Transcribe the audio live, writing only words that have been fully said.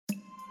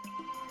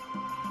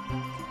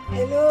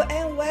Hello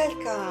and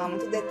welcome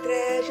to the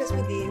Treasures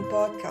Within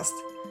podcast.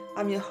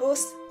 I'm your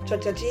host,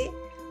 Georgia G,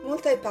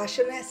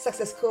 multi-passionate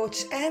success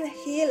coach and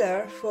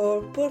healer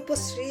for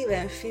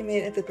purpose-driven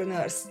female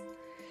entrepreneurs.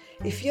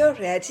 If you're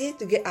ready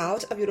to get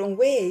out of your own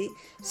way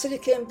so you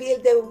can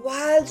build a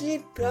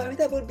wildly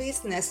profitable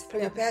business from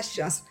your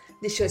passions,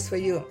 this show is for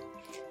you.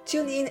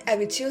 Tune in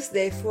every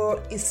Tuesday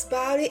for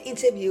inspiring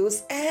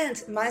interviews and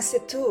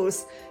mindset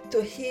tools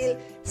to heal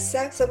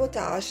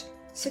self-sabotage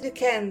so you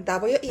can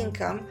double your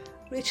income,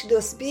 reach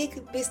those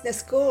big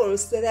business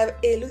goals that have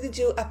eluded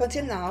you up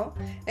until now,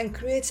 and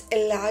create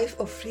a life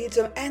of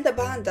freedom and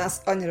abundance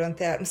on your own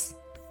terms.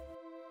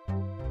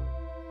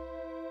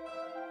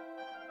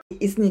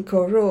 Is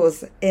Nicole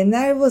Rose, a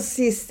nervous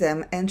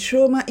system and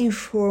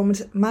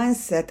trauma-informed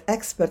mindset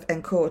expert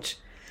and coach.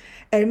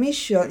 Her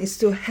mission is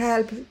to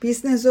help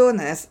business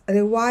owners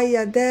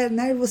rewire their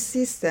nervous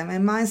system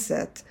and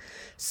mindset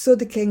so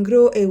they can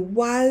grow a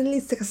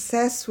wildly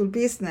successful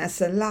business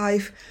and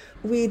life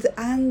with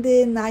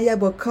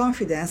undeniable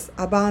confidence,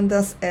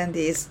 abundance, and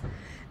ease.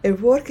 Her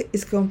work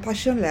is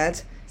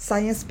compassion-led,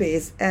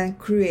 science-based, and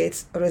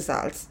creates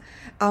results.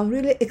 I'm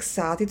really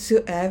excited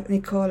to have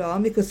Nicole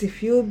on because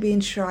if you've been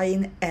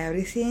trying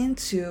everything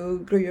to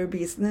grow your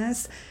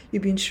business,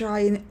 you've been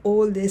trying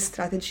all these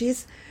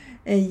strategies,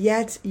 and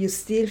yet you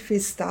still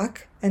feel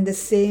stuck and the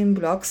same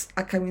blocks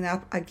are coming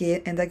up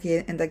again and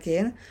again and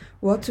again,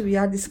 what we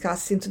are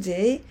discussing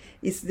today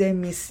is the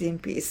missing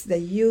piece that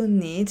you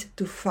need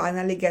to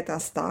finally get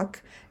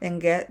unstuck and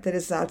get the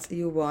results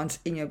you want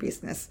in your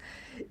business.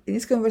 In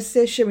this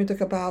conversation, we talk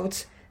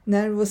about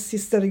nervous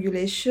system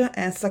regulation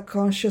and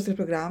subconscious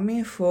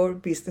reprogramming for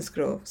business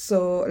growth.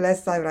 So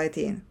let's dive right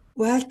in.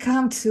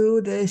 Welcome to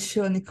the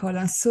show, Nicole.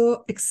 I'm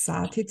so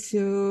excited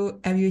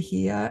to have you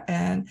here,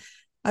 and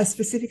I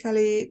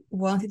specifically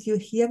wanted you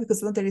here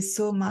because I know there is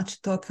so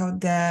much talk out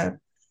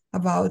there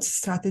about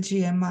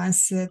strategy and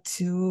mindset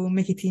to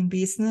make it in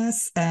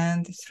business.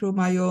 And through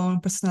my own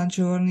personal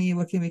journey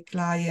working with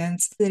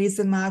clients, there is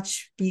a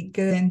much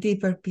bigger and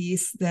deeper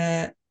piece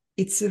that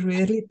it's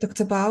rarely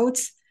talked about.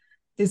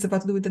 It's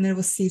about to do with the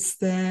nervous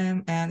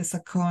system and the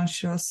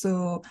subconscious.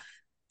 So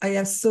I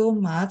have so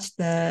much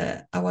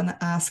that I want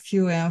to ask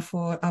you and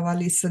for our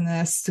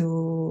listeners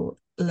to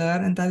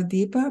learn and dive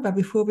deeper. But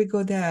before we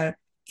go there,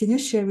 can you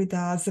share with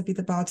us a bit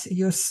about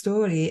your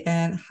story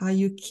and how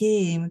you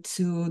came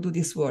to do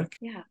this work?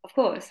 Yeah, of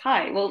course.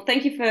 Hi. Well,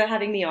 thank you for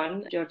having me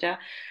on, Georgia.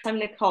 I'm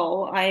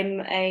Nicole. I'm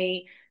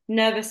a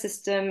nervous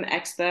system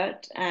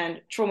expert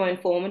and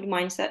trauma-informed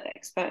mindset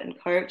expert and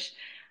coach.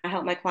 I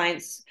help my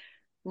clients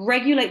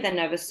regulate their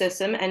nervous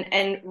system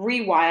and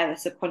rewire their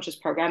subconscious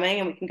programming.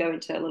 And we can go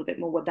into a little bit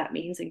more what that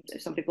means if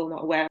some people are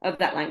not aware of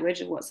that language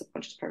and what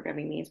subconscious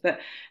programming means. But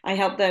I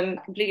help them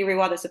completely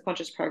rewire their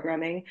subconscious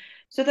programming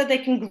so that they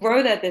can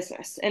grow their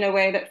business in a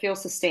way that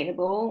feels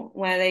sustainable,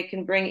 where they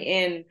can bring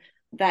in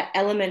that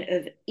element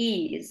of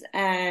ease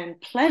and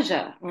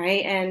pleasure,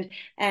 right?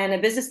 And a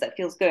business that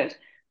feels good.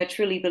 I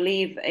truly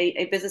believe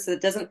a business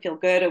that doesn't feel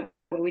good or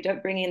where we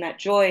don't bring in that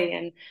joy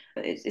and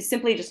it's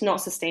simply just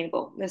not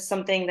sustainable. There's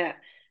something that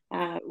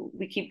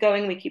we keep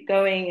going,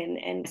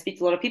 and I speak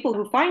to a lot of people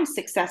who find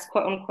success,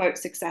 quote unquote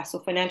success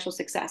or financial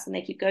success, and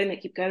they keep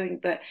going,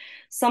 but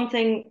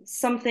something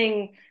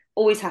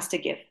always has to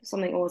give.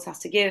 Something always has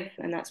to give,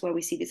 and that's where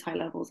we see these high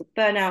levels of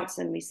burnouts,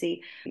 and we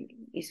see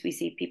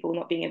people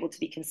not being able to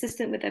be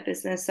consistent with their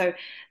business. So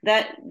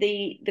that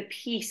the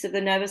piece of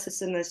the nervous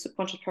system, the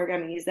subconscious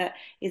programming, is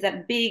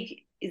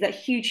that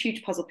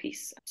huge puzzle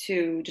piece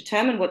to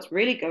determine what's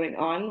really going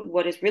on,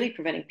 what is really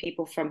preventing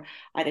people from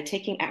either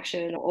taking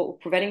action or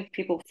preventing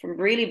people from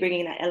really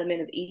bringing that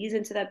element of ease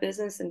into their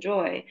business and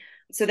joy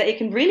so that it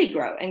can really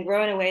grow in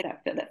a way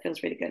that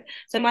feels really good.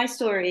 So my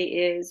story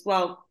is,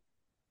 well,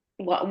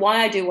 why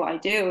I do what I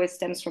do, it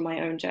stems from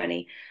my own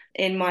journey.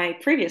 In my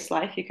previous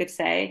life, you could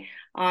say,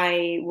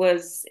 I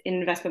was in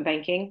investment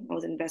banking. I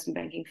was in investment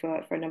banking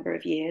for a number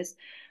of years.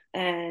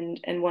 And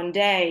one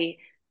day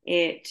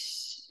it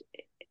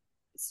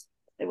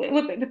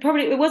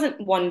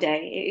wasn't one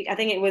day. I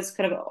think it was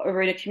kind of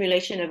over an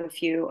accumulation of a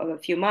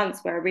few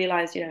months where I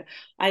realized,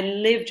 I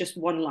live just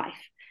one life.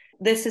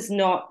 This is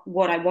not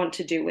what I want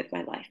to do with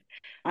my life.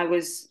 I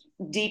was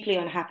deeply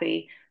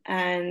unhappy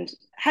and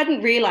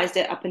hadn't realized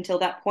it up until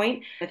that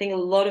point. I think a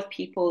lot of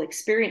people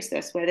experience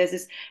this, where there's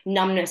this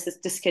numbness, this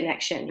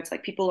disconnection. It's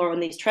like people are on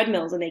these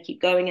treadmills and they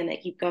keep going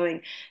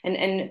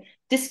and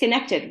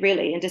disconnected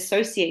really and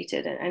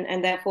dissociated,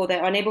 and therefore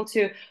they're unable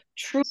to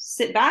truly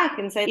sit back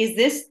and say, is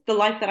this the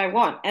life that I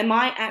want? Am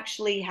I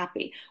actually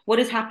happy? What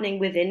is happening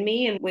within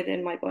me and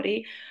within my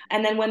body?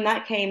 And then when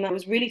that came, it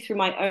was really through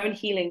my own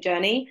healing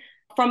journey.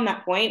 From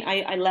that point,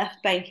 I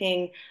left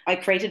banking. I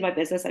created my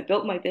business. I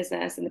built my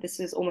business, and this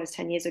was almost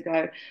 10 years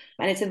ago.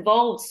 And it's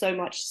evolved so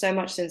much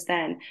since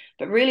then.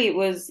 But really, it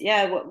was,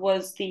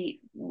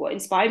 what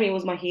inspired me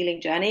was my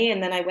healing journey.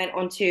 And then I went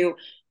on to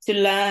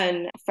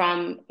learn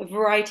from a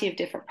variety of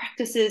different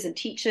practices and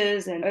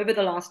teachers, and over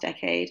the last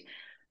decade.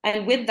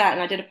 And with that,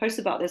 and I did a post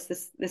about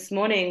this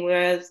morning,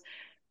 whereas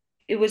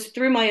it was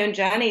through my own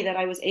journey that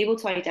I was able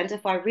to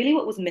identify really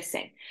what was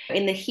missing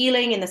in the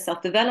healing, in the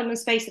self-development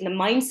space, in the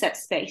mindset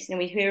space. And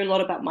we hear a lot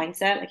about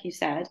mindset, like you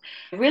said,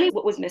 really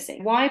what was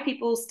missing. Why are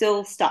people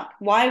still stuck?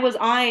 Why was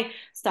I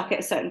stuck at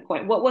a certain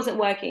point? What wasn't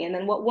working? And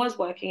then what was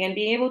working? And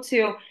being able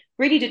to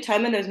really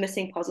determine those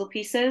missing puzzle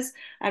pieces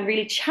and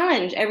really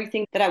challenge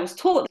everything that I was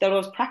taught, that I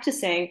was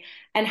practicing,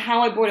 and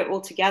how I brought it all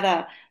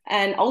together.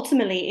 And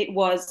ultimately,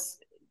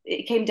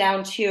 it came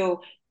down to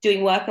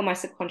doing work on my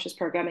subconscious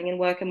programming and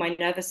work on my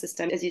nervous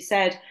system. As you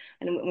said,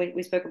 and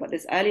we spoke about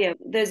this earlier,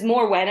 there's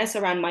more awareness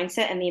around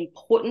mindset and the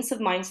importance of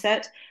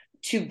mindset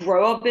to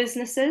grow our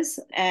businesses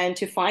and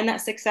to find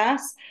that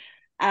success.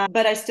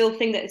 But I still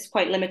think that it's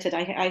quite limited.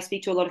 I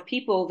speak to a lot of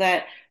people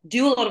that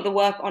do a lot of the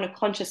work on a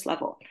conscious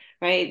level,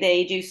 right?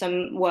 They do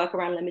some work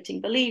around limiting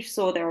beliefs,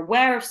 or they're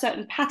aware of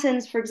certain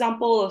patterns, for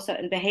example, or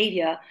certain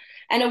behavior.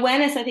 And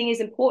awareness, I think, is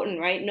important,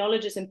 right?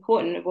 Knowledge is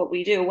important of what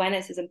we do.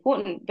 Awareness is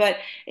important. But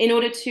in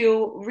order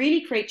to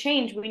really create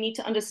change, we need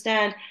to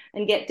understand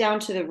and get down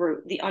to the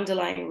root, the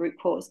underlying root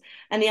cause.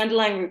 And the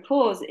underlying root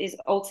cause is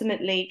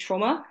ultimately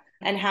trauma,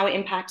 and how it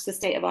impacts the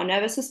state of our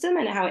nervous system,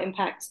 and how it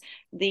impacts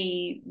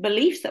the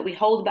beliefs that we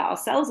hold about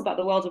ourselves, about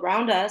the world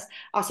around us,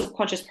 our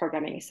subconscious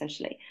programming,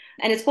 essentially.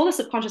 And it's called a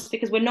subconscious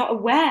because we're not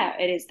aware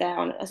it is there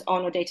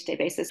on a day-to-day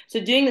basis.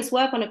 So doing this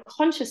work on a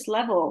conscious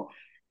level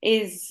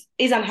is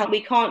unhealthy.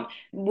 We can't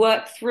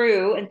work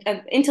through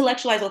and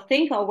intellectualize or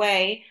think our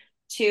way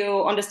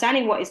to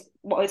understanding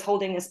what is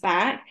holding us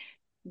back,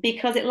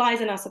 because it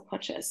lies in our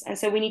subconscious. And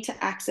so we need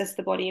to access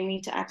the body, and we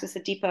need to access a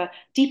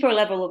deeper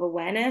level of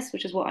awareness,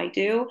 which is what I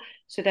do,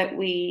 so that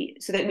we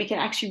can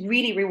actually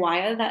really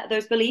rewire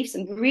those beliefs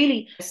and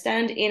really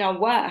stand in our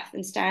worth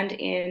and stand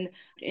in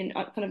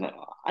kind of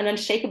an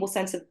unshakable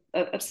sense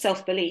of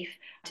self-belief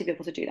to be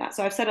able to do that.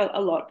 So I've said a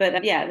lot,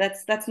 but yeah,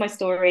 that's my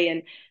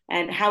story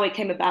and how it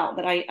came about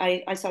that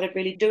I started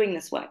really doing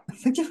this work.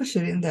 Thank you for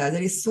sharing that.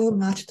 There is so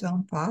much to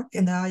unpack,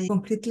 and I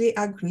completely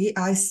agree.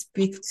 I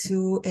speak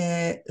to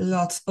a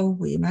lot of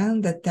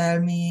women that tell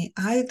me,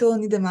 I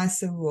don't need the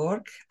mindset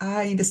work,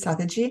 I need the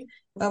strategy.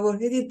 I've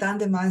already done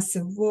the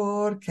mindset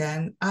work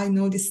and I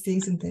know these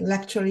things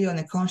intellectually on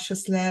a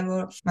conscious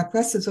level. My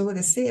question is always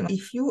the same.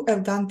 If you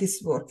have done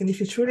this work and if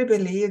you truly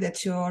believe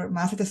that your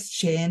mindset has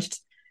changed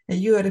and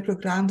you have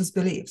reprogrammed those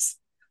beliefs,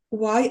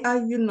 why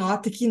are you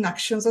not taking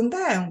actions on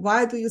them?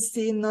 Why do you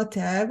still not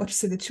have what you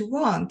say that you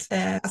want?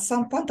 At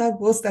some point, I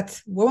was that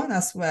woman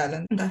as well.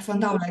 And I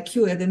found out, like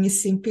you, the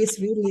missing piece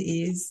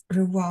really is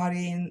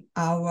rewiring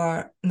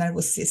our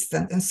nervous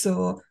system. And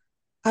so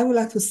I would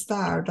like to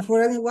start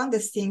for anyone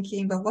that's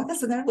thinking, but what does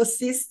the nervous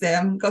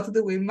system got to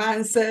do with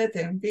mindset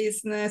and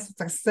business,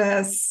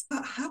 success?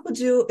 How would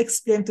you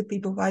explain to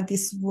people why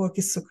this work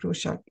is so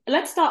crucial?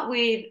 Let's start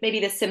with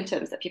maybe the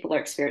symptoms that people are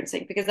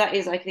experiencing, because that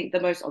is, I think,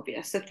 the most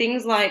obvious. So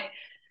things like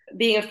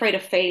being afraid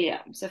of failure.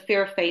 So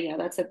fear of failure,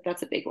 that's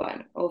a big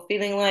one. Or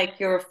feeling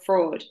like you're a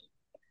fraud,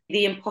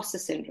 the imposter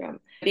syndrome,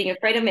 being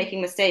afraid of making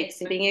mistakes,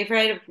 and being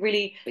afraid of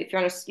really, if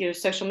you're on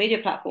social media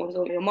platforms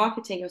or you're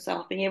marketing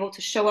yourself, being able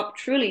to show up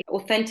truly,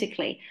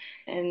 authentically,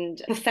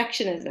 and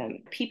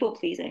perfectionism, people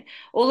pleasing.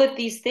 All of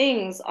these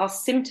things are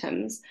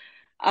symptoms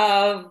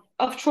of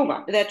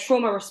trauma. They're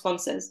trauma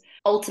responses.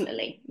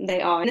 Ultimately,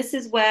 they are. And this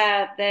is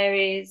where there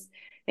is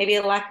maybe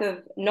a lack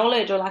of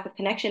knowledge or lack of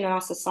connection in our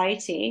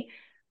society,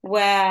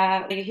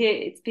 where you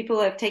hear people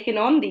have taken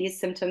on these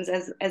symptoms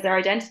as their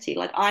identity.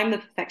 Like, I'm the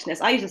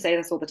perfectionist. I used to say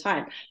this all the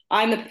time.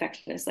 I'm the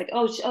perfectionist. Like,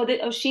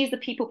 she's the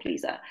people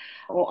pleaser,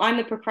 or I'm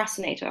the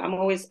procrastinator. I'm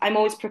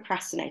always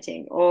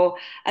procrastinating. Or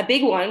a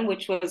big one,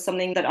 which was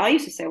something that I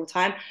used to say all the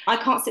time: I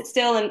can't sit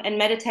still and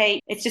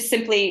meditate. It's just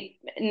simply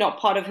not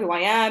part of who I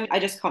am. I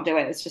just can't do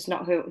it. It's just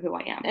not who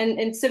I am. And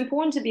it's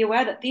important to be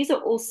aware that these are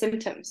all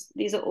symptoms.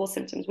 These are all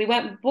symptoms. We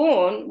weren't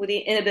born with the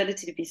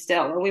inability to be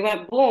still, or we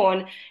weren't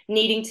born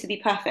needing to be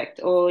perfect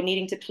or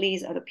needing to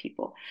please other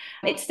people.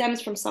 It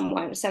stems from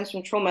somewhere. It stems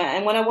from trauma.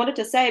 And what I wanted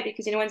to say,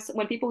 because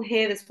when people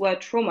hear this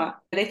word trauma,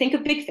 they think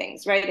of big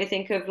things, right? They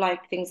think of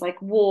like things like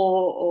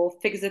war or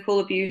physical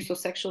abuse or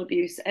sexual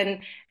abuse.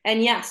 And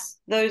yes,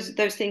 those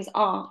things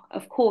are,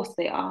 of course,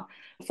 they are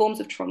forms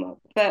of trauma.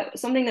 But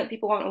something that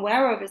people aren't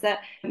aware of is that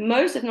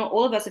most, if not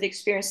all of us, have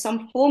experienced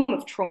some form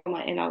of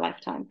trauma in our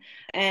lifetime,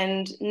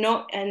 and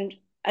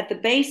at the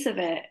base of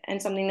it,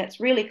 and something that's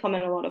really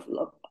common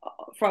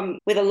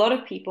with a lot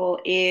of people,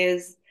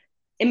 is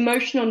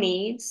emotional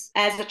needs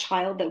as a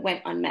child that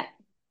went unmet.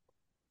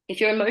 If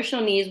your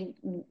emotional needs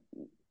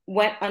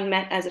went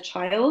unmet as a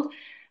child,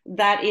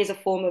 that is a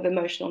form of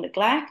emotional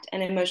neglect,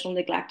 and emotional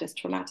neglect is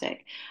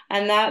traumatic.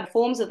 And that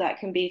forms of that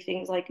can be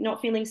things like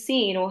not feeling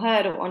seen or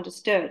heard or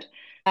understood,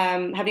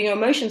 having your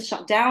emotions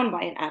shut down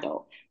by an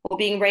adult, or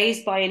being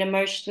raised by an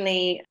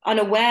emotionally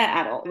unaware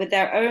adult with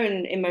their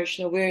own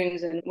emotional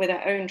wounds and with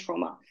their own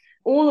trauma.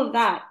 All of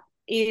that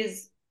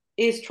is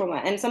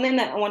trauma. And something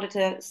that I wanted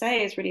to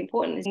say is really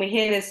important is, we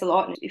hear this a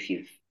lot. If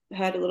you've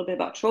heard a little bit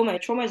about trauma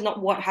is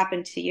not what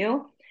happened to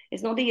you.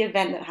 It's not the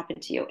event that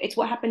happened to you. It's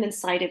what happened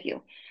inside of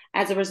you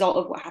as a result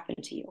of what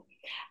happened to you.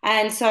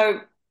 And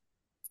so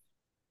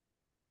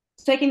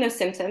taking those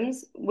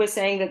symptoms, we're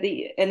saying that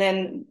and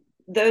then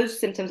those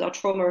symptoms are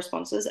trauma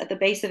responses. At the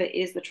base of it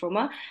is the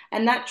trauma.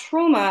 And that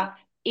trauma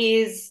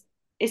is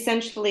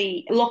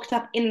essentially locked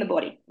up in the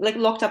body, like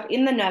locked up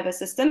in the nervous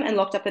system and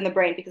locked up in the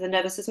brain, because the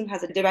nervous system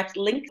has a direct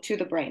link to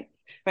the brain,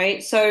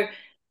 right? So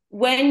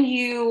when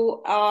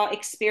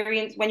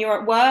when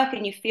you're at work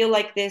and you feel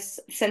like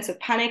this sense of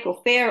panic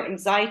or fear or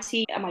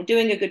anxiety, am I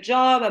doing a good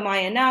job? Am I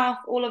enough?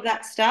 All of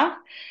that stuff,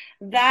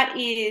 that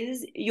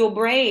is your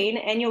brain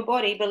and your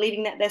body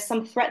believing that there's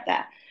some threat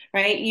there,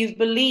 right? You've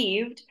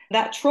believed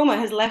that trauma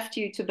has left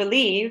you to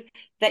believe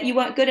that you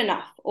weren't good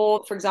enough,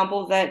 or for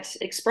example, that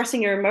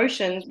expressing your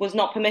emotions was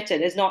not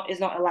permitted, is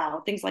not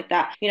allowed, things like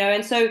that,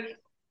 and so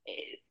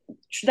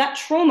that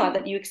trauma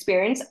that you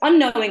experience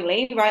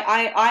unknowingly, right?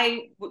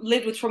 I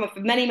lived with trauma for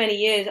many, many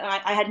years, and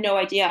I had no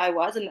idea I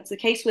was, and that's the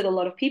case with a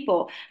lot of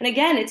people. And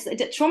again,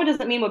 trauma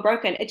doesn't mean we're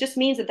broken. It just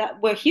means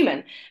that we're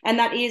human, and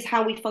that is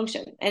how we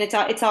function. And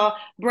it's our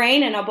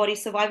brain and our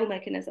body's survival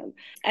mechanism.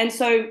 And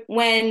so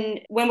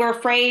when we're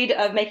afraid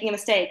of making a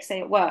mistake,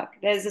 say at work,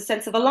 there's a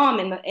sense of alarm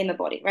in the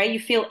body, right?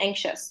 You feel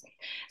anxious.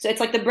 So it's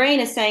like the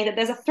brain is saying that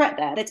there's a threat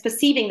there. It's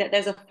perceiving that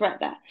there's a threat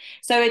there.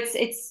 So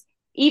it's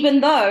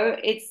even though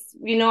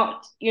you're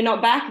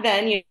not back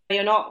then,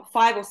 you're not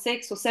 5 or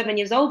 6 or 7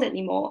 years old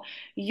anymore,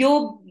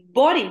 your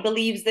body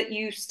believes that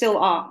you still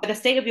are. The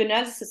state of your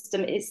nervous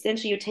system is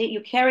essentially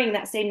you're carrying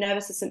that same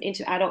nervous system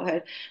into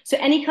adulthood. So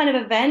any kind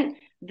of event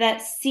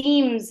that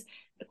seems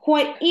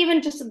quite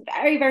even just a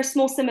very, very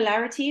small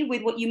similarity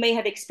with what you may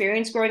have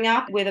experienced growing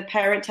up, with a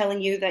parent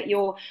telling you that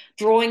your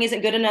drawing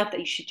isn't good enough, that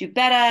you should do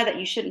better, that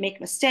you shouldn't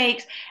make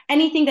mistakes,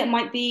 anything that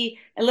might be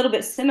a little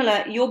bit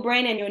similar, your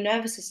brain and your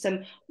nervous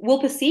system will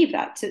perceive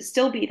that to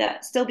still be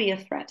a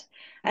threat.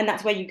 And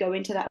that's where you go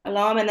into that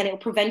alarm, and then it'll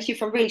prevent you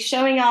from really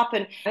showing up,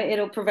 and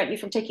it'll prevent you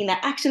from taking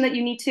that action that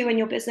you need to in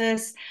your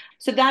business.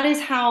 So that is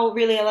how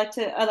really I like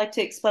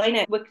to explain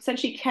it. We're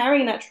essentially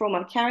carrying that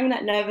trauma, carrying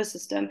that nervous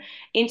system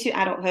into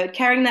adulthood,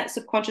 carrying that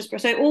subconscious.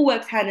 So it all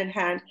works hand in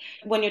hand.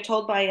 When you're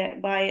told by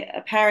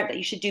a parent that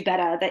you should do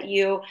better, that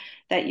you're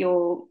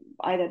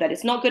either that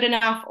it's not good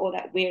enough, or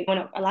that we're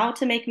not allowed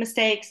to make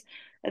mistakes,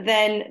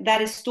 then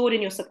that is stored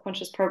in your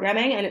subconscious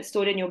programming, and it's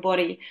stored in your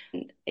body,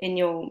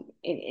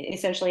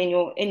 essentially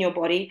in your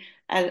body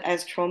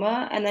as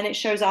trauma, and then it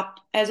shows up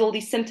as all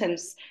these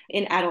symptoms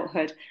in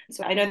adulthood.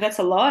 So I know that's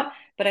a lot,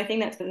 but I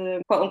think that's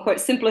the quote unquote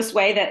simplest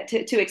way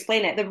to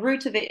explain it. The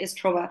root of it is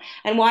trauma,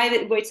 and why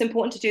it's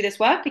important to do this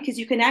work, because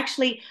you can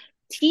actually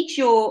teach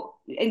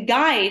and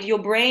guide your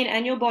brain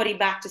and your body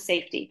back to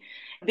safety,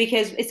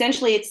 because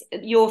essentially it's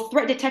your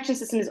threat detection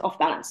system is off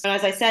balance. And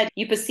as I said,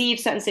 you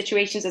perceive certain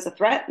situations as a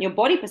threat, your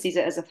body perceives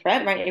it as a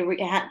threat, right?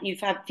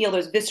 Feel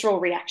those visceral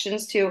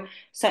reactions to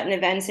certain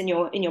events in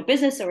your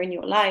business or in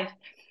your life,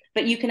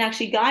 but you can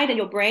actually guide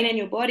your brain and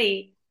your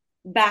body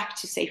back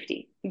to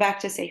safety, back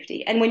to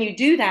safety. And when you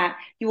do that,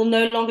 you will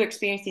no longer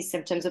experience these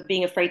symptoms of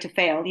being afraid to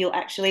fail. You'll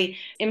actually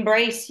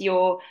embrace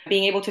your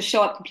being able to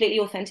show up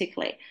completely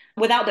authentically,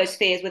 without those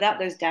fears, without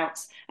those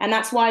doubts. And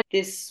that's why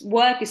this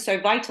work is so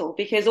vital,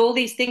 because all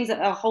these things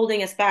that are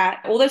holding us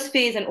back, all those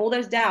fears and all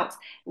those doubts,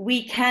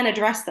 we can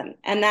address them.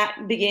 And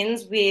that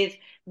begins with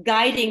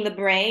guiding the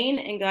brain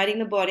and guiding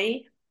the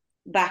body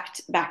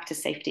back to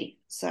safety.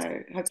 So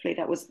hopefully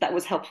that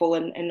was helpful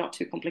and not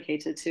too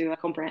complicated to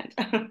comprehend.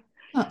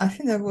 Oh, I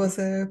think that was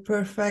a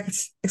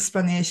perfect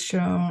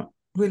explanation,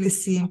 really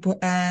simple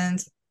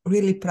and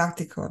really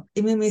practical.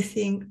 It made me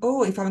think,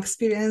 oh, if I'm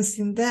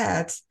experiencing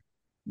that,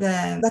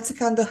 then that's the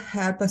kind of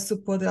help and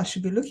support that I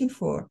should be looking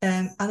for.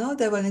 And I know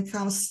that when it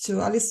comes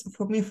to, at least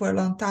for me for a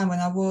long time,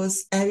 when I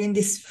was having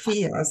these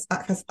fears,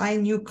 because I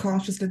knew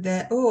consciously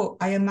that, oh,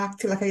 I am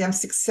acting like I am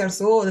 6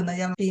 years old and I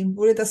am being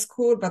bullied at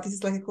school, but this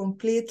is like a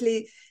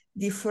completely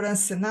different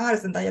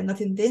scenarios and I am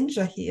not in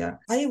danger here.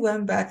 I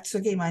went back to,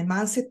 again, my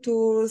mindset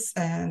tools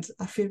and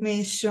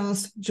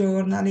affirmations,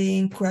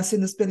 journaling,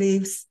 questioning those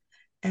beliefs,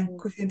 and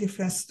creating a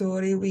different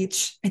story,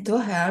 which it all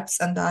helps.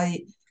 And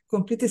I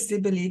completely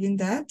still believe in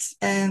that.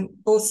 And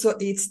also,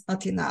 it's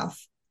not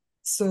enough.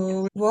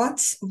 So,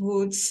 what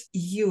would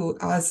you,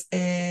 as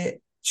a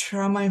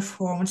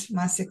trauma-informed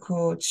mindset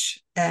coach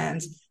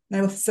and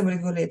nervous system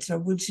regulator,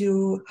 would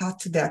you add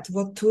to that?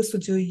 What tools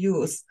would you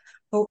use?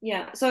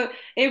 Yeah, so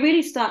it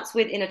really starts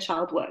with inner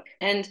child work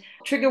and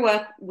trigger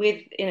work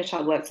with inner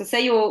child work. So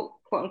say you're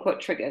quote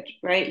unquote triggered,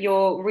 right?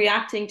 You're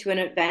reacting to an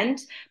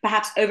event,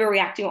 perhaps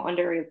overreacting or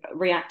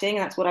underreacting. And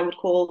that's what I would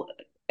call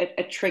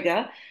a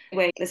trigger,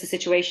 where there's a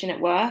situation at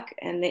work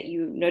and that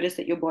you notice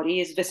that your body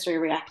is viscerally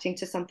reacting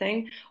to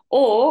something.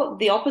 Or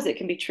the opposite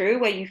can be true,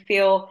 where you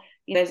feel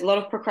there's a lot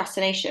of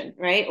procrastination,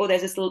 right? Or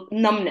there's this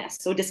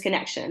numbness or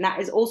disconnection. And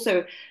that's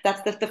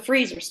the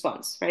freeze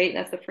response, right?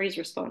 That's the freeze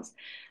response.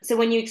 So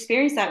when you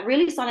experience that,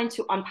 really starting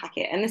to unpack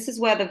it. And this is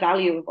where the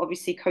value of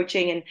obviously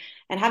coaching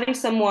and having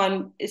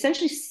someone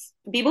essentially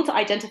be able to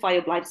identify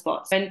your blind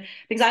spots. And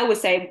because I always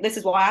say, this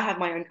is why I have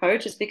my own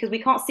coach, is because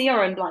we can't see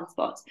our own blind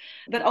spots.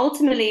 But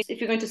ultimately, if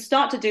you're going to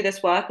start to do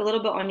this work a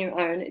little bit on your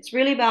own, it's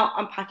really about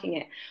unpacking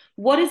it.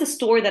 What is the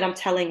story that I'm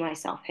telling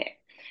myself here?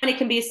 And it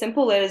can be as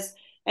simple as,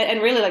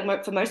 and really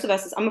like for most of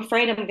us is I'm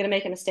afraid I'm going to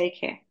make a mistake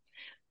here.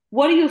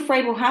 What are you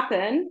afraid will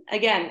happen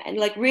again? And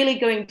like really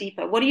going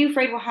deeper, what are you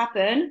afraid will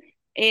happen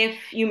if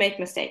you make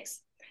mistakes?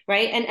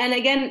 Right. And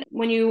again,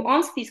 when you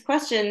answer these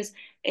questions,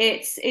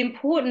 it's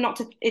important not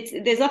to,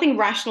 there's nothing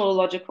rational or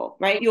logical,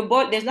 right? Your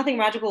body, there's nothing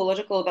rational or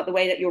logical about the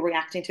way that you're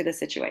reacting to the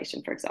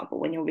situation, for example,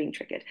 when you're being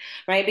triggered,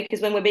 right?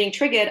 Because when we're being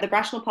triggered, the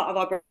rational part of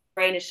our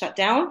brain is shut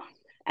down,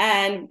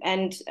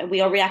 and we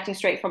are reacting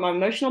straight from our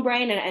emotional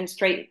brain and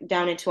straight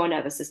down into our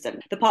nervous system.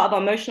 The part of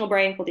our emotional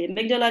brain called the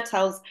amygdala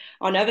tells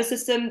our nervous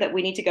system that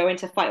we need to go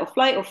into fight or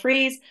flight or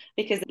freeze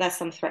because there's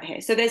some threat here.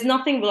 So there's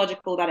nothing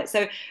logical about it.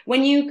 So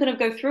when you kind of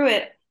go through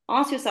it,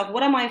 ask yourself,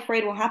 what am I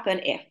afraid will happen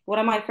if? What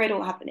am I afraid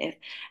will happen if?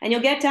 And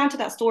you'll get down to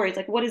that story. It's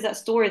like, what is that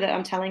story that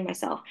I'm telling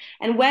myself?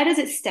 And where does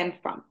it stem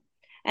from?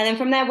 And then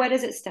from there, where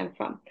does it stem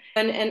from?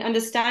 And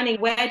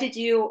understanding where did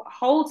you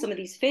hold some of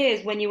these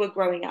fears when you were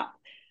growing up?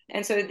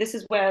 And so this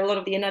is where a lot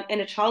of the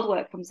inner child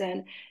work comes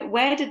in.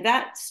 Where did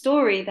that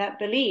story, that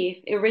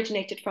belief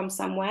originated from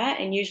somewhere,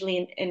 and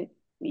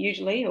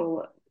usually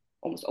or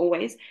almost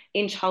always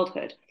in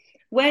childhood?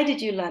 Where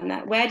did you learn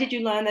that? Where did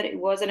you learn that it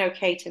wasn't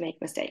okay to make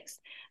mistakes?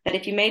 That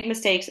if you made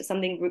mistakes, that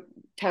something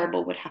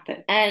terrible would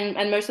happen.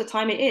 And most of the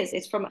time it is.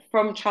 It's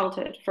from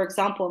childhood. For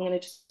example, I'm going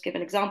to just give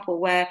an example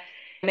where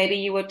maybe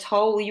you were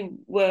told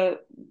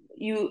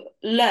you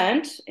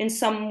learned in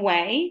some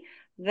way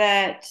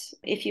that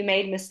if you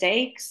made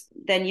mistakes,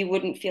 then you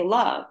wouldn't feel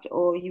loved,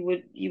 or you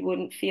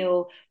wouldn't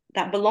feel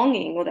that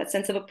belonging or that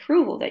sense of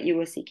approval that you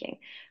were seeking.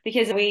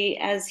 Because we,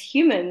 as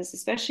humans,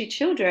 especially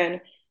children,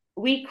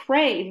 we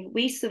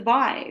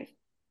survive.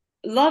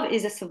 Love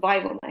is a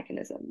survival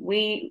mechanism.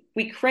 We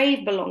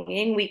crave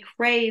belonging, we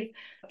crave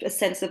a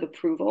sense of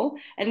approval,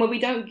 and when we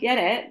don't get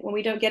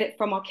it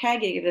from our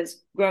caregivers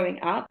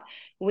growing up,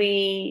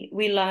 we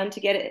learn to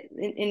get it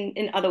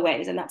in other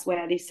ways, and that's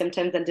where these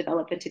symptoms then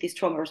develop into these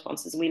trauma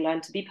responses, and we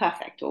learn to be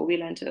perfect, or we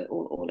learn to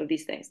all of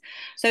these things.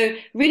 So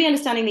really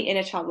understanding the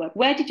inner child work.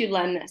 Where did you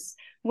learn this?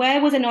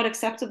 Where was it not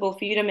acceptable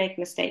for you to make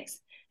mistakes?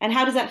 And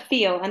how does that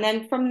feel? And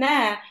then from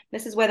there,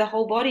 this is where the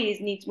whole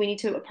body we need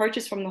to approach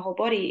this from the whole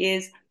body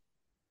is,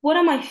 what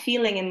am I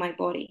feeling in my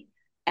body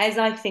as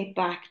I think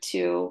back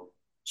to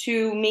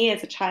me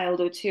as a child,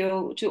 or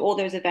to all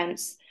those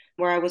events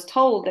where I was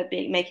told that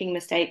making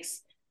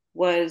mistakes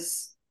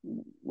was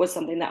was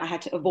something that I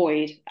had to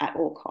avoid at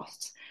all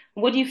costs.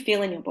 What do you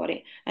feel in your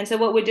body? And so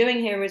what we're doing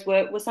here is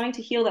we're starting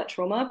to heal that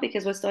trauma,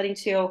 because we're starting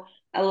to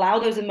allow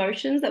those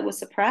emotions that were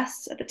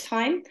suppressed at the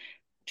time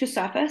to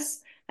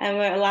surface, and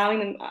we're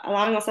allowing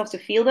ourselves to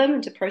feel them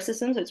and to process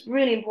them. So it's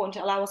really important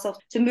to allow ourselves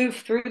to move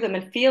through them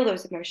and feel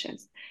those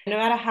emotions, no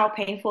matter how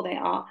painful they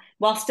are,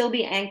 while still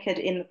be anchored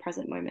in the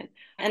present moment.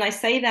 And I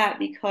say that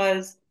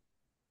because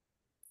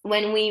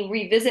when we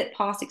revisit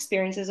past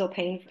experiences or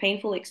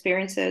painful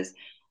experiences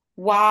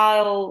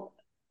while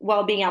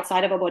being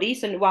outside of our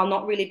bodies, and while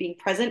not really being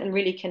present and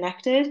really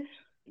connected,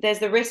 there's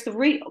the risk of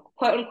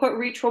quote unquote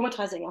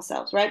re-traumatizing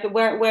ourselves, right? But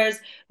whereas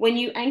when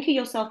you anchor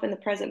yourself in the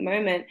present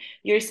moment,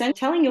 you're essentially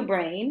telling your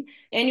brain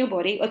and your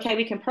body, okay,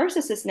 we can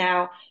process this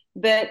now,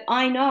 but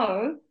I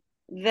know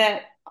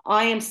that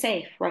I am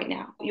safe right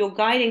now. You're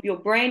guiding your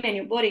brain and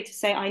your body to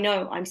say, I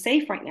know I'm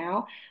safe right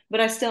now, but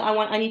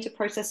I need to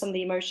process some of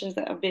the emotions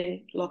that have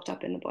been locked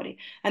up in the body.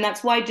 And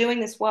that's why doing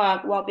this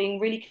work while being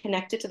really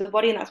connected to the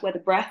body, and that's where the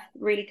breath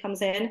really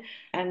comes in,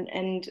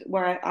 and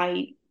where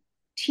I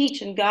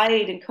teach and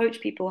guide and coach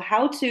people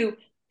how to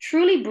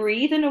truly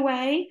breathe in a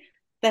way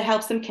that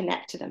helps them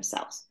connect to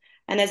themselves.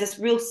 And there's this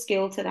real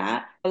skill to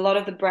that. A lot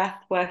of the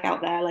breath work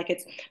out there, like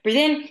it's breathe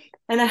in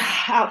and then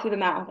out through the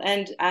mouth.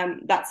 And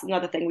that's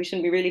another thing. We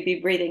shouldn't really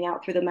be breathing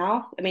out through the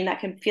mouth. I mean,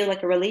 that can feel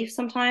like a relief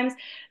sometimes,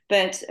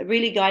 but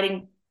really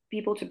guiding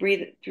people to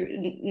breathe through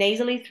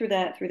nasally through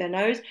their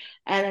nose,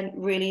 and then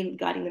really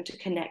guiding them to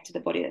connect to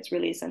the body. That's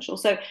really essential.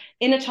 So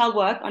inner child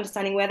work,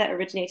 understanding where that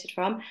originated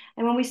from,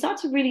 and when we start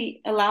to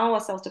really allow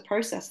ourselves to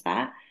process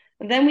that,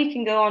 then we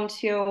can go on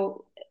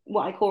to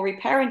what I call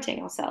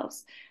reparenting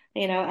ourselves.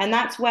 And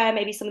that's where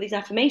maybe some of these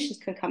affirmations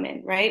can come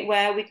in, right?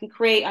 Where we can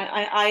create.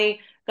 I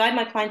guide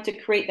my clients to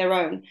create their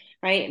own,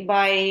 right?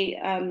 By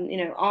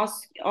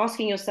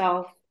asking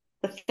yourself.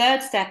 The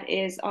third step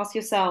is ask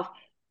yourself,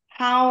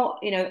 how,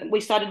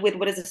 we started with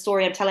what is the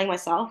story I'm telling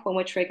myself when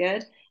we're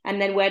triggered,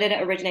 and then where did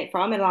it originate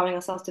from, and allowing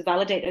ourselves to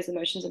validate those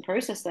emotions and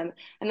process them.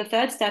 And the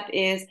third step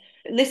is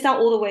list out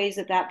all the ways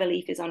that that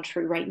belief is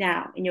untrue right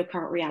now in your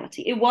current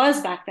reality. It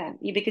was back then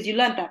because you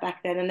learned that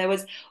back then, and there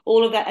was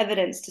all of that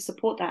evidence to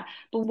support that.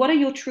 But what are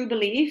your true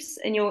beliefs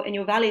and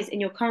your values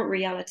in your current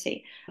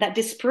reality that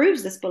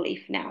disproves this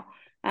belief now?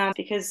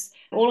 Because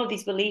all of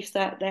these beliefs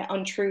that they're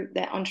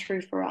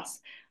untrue for us.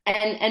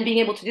 And being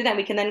able to do that,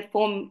 we can then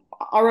form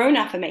our own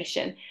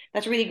affirmation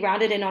that's really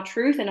grounded in our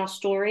truth and our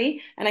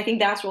story. And I think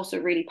that's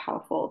also really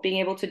powerful, being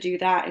able to do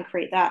that and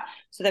create that,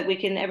 so that we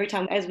can, every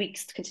time as we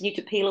continue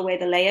to peel away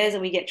the layers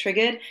and we get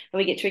triggered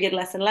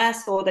less and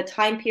less, or the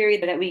time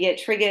period that we get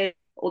triggered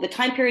or the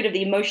time period of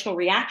the emotional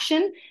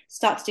reaction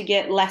starts to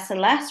get less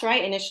and less,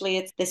 right? Initially,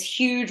 it's this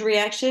huge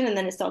reaction, and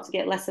then it starts to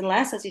get less and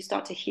less as you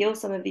start to heal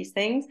some of these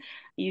things.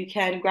 You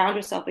can ground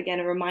yourself again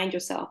and remind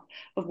yourself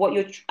of what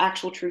your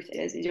actual truth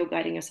is you're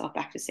guiding yourself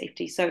back to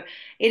safety. So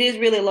it is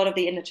really a lot of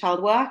the inner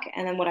child work,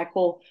 and then what I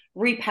call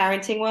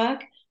reparenting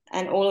work.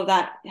 And all of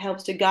that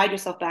helps to guide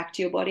yourself back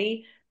to your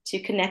body, to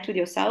connect with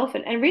yourself,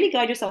 and really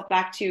guide yourself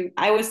back to,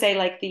 I always say,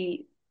 like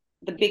the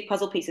big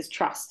puzzle piece is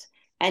trust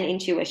and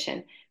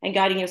intuition and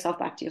guiding yourself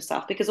back to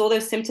yourself, because all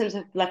those symptoms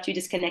have left you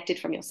disconnected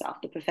from yourself,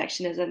 the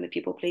perfectionism, the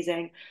people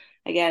pleasing,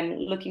 again,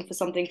 looking for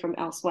something from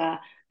elsewhere.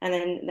 And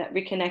then that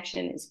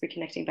reconnection is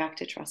reconnecting back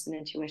to trust and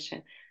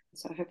intuition.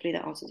 So hopefully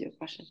that answers your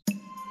question.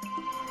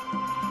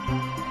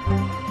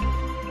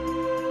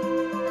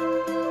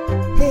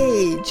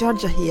 Hey,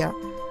 Georgia here.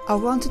 I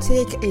want to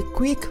take a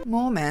quick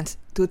moment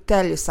to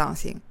tell you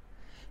something.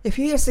 A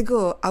few years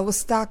ago, I was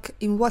stuck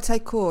in what I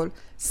call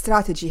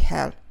strategy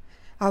hell.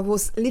 I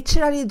was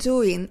literally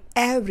doing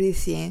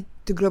everything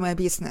to grow my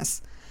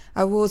business.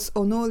 I was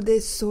on all the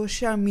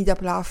social media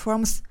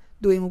platforms,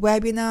 doing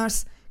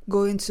webinars,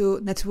 going to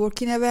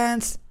networking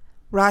events,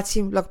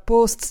 writing blog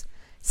posts,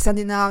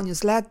 sending out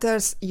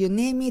newsletters, you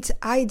name it,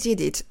 I did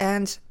it,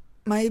 and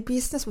my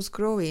business was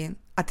growing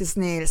at a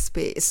snail's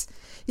pace.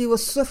 It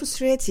was so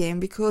frustrating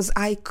because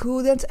I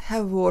couldn't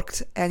have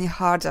worked any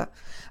harder.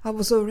 I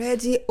was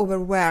already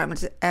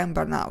overwhelmed and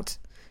burnt out.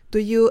 Do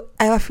you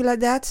ever feel like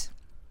that?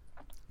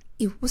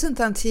 It wasn't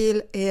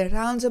until a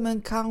random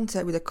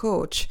encounter with a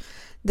coach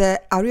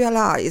that I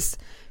realized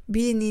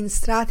being in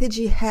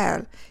strategy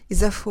hell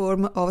is a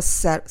form of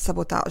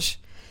self-sabotage.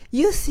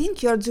 You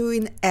think you're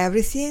doing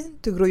everything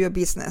to grow your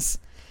business.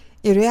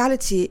 In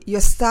reality,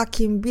 you're stuck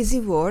in busy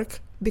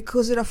work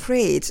because you're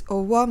afraid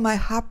of what might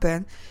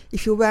happen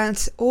if you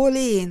went all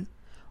in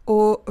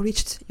or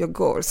reached your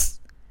goals.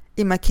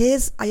 In my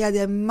case, I had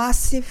a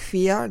massive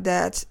fear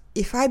that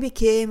if I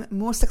became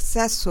more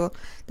successful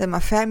than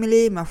my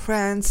family, my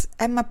friends,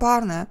 and my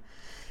partner,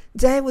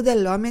 they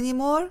wouldn't love me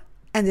anymore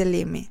and they'd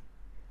leave me.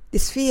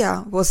 This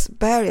fear was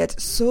buried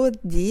so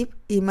deep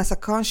in my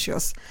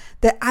subconscious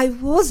that I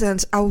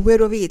wasn't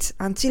aware of it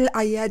until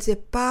I had a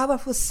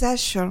powerful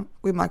session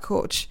with my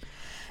coach.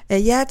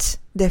 And yet,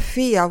 the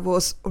fear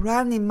was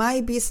running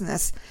my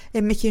business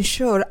and making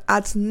sure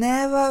I'd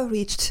never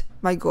reached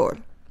my goal.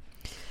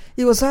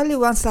 It was only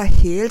once I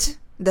healed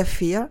the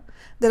fear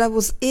that I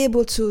was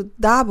able to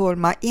double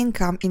my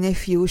income in a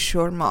few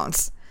short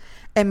months,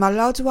 and my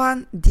loved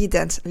one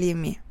didn't leave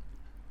me.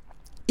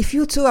 If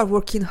you too are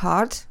working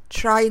hard,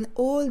 trying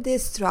all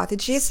these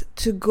strategies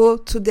to go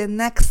to the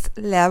next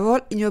level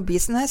in your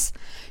business,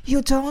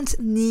 you don't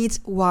need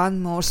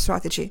one more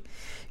strategy.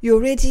 You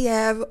already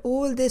have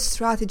all the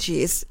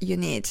strategies you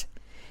need.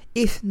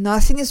 If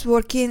nothing is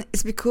working,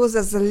 it's because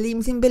there's a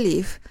limiting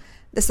belief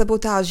that's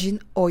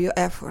sabotaging all your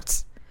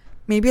efforts.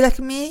 Maybe like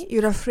me,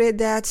 you're afraid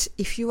that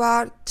if you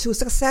are too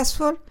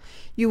successful,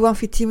 you won't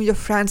fit in with your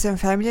friends and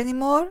family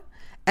anymore,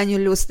 and you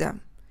lose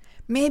them.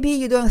 Maybe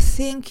you don't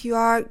think you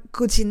are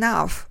good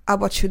enough at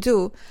what you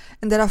do,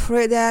 and they're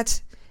afraid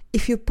that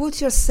if you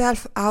put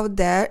yourself out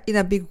there in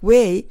a big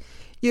way,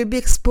 you'll be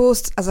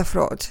exposed as a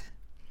fraud.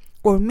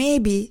 Or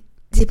maybe,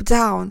 deep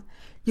down,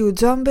 you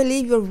don't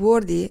believe you're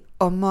worthy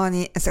of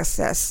money and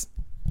success.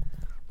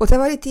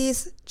 Whatever it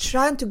is,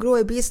 trying to grow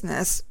a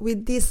business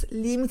with these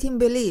limiting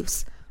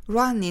beliefs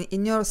running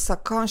in your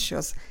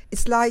subconscious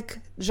is like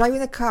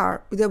driving a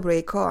car with a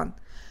brake on.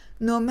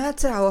 No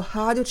matter how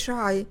hard you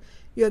try,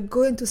 you're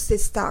going to stay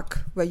stuck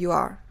where you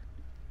are.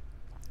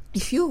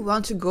 If you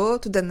want to go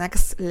to the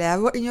next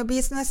level in your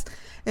business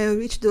and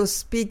reach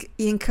those big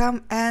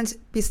income and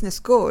business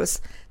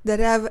goals that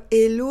have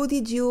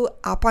eluded you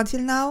up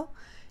until now,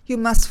 you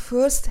must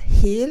first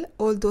heal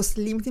all those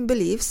limiting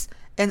beliefs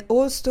and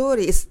all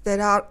stories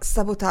that are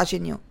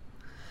sabotaging you.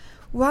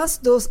 Once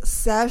those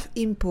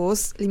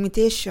self-imposed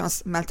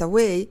limitations melt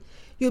away,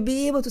 you'll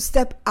be able to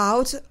step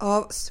out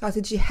of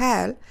strategy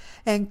hell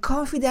and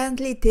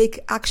confidently take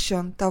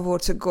action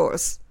towards your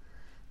goals.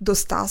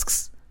 Those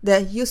tasks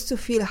that used to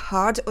feel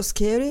hard or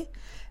scary,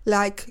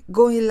 like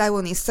going live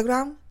on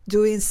Instagram,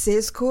 doing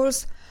sales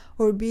calls,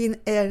 or being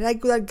a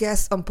regular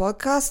guest on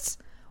podcasts,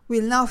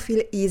 will now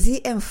feel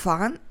easy and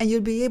fun, and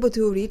you'll be able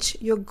to reach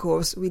your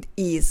goals with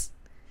ease.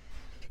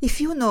 If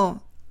you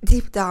know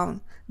deep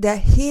down that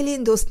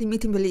healing those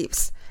limiting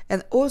beliefs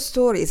and old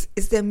stories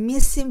is the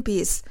missing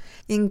piece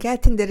in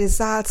getting the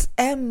results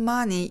and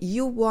money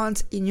you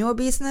want in your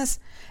business,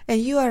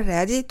 and you are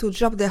ready to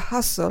drop the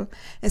hustle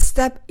and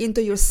step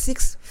into your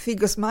 6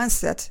 figures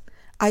mindset,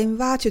 I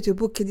invite you to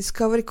book a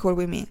discovery call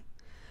with me.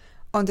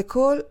 On the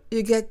call,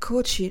 you get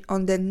coaching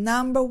on the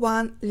number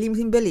one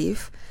limiting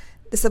belief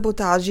that's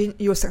sabotaging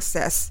your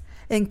success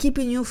and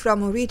keeping you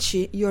from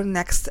reaching your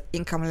next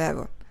income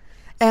level.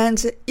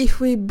 And if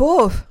we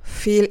both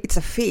feel it's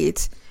a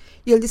fit,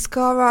 you'll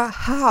discover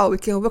how we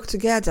can work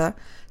together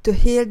to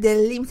heal the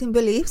limiting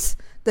beliefs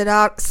that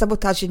are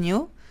sabotaging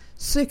you,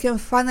 so you can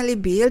finally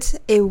build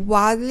a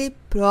wildly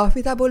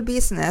profitable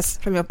business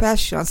from your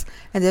passions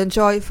and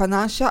enjoy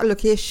financial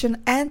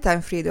allocation and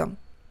time freedom.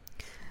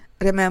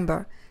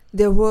 Remember,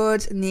 the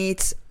world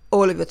needs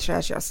all of your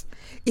treasures.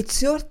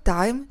 It's your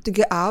time to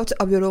get out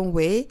of your own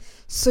way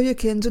so you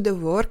can do the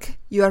work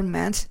you are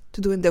meant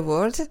to do in the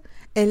world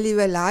and live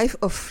a life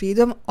of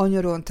freedom on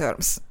your own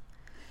terms.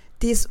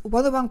 These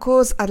one-on-one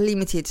calls are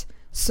limited,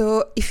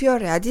 so if you are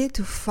ready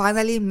to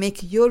finally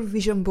make your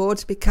vision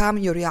board become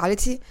your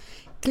reality,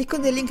 click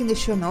on the link in the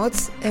show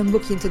notes and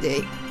book in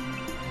today.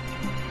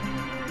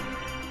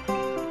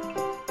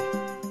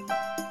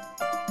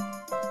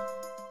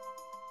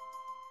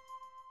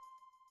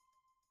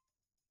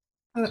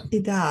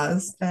 It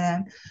does.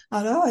 And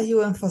I love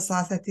you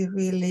emphasize that it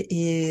really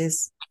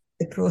is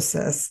a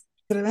process.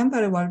 I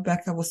remember a while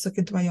back I was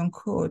talking to my young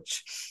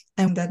coach,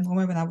 and that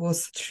moment when I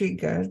was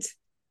triggered,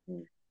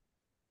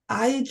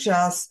 I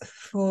just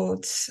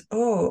thought,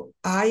 oh,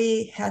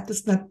 I had to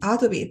snap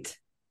out of it.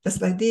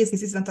 Just like this.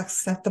 This is not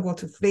acceptable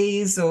to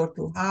freeze or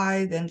to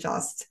hide and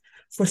just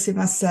forcing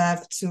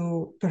myself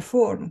to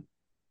perform.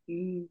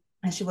 Mm.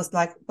 And she was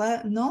like, well,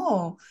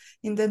 no,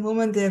 in that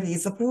moment there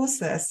is a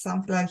process,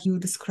 something like you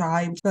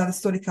described where the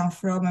story comes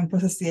from and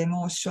process the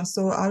emotion.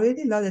 So I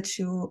really love that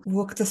you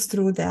walked us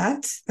through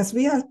that because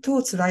we are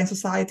taught, right, in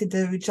society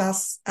that we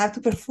just have to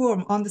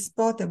perform on the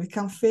spot and we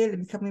can fail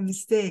and we can make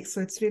mistakes.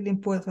 So it's really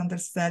important to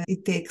understand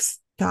it takes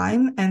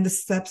time and the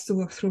steps to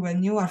work through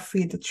when you are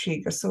free to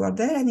trigger. So are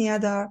there any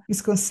other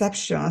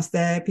misconceptions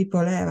that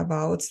people have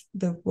about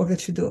the work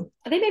that you do?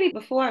 I think maybe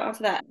before I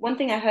answer that, one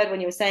thing I heard when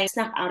you were saying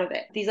snap out of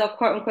it. These are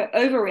quote unquote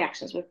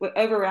overreactions. We're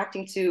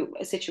overreacting to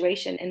a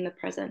situation in the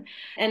present.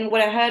 And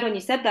what I heard when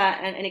you said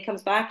that, and it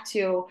comes back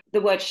to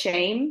the word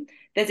shame,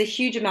 there's a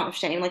huge amount of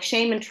shame. Like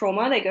shame and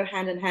trauma, they go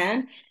hand in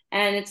hand.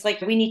 And it's like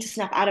we need to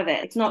snap out of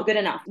it. It's not good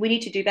enough. We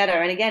need to do better.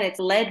 And again, it's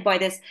led by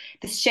this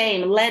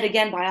shame, led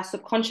again by our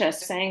subconscious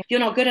saying,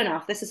 you're not good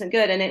enough. This isn't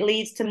good. And it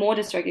leads to more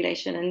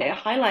dysregulation. And it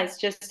highlights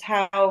just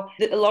how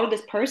a lot of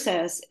this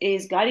process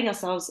is guiding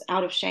ourselves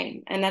out of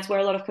shame. And that's where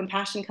a lot of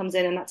compassion comes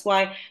in. And that's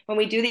why when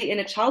we do the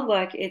inner child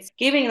work, it's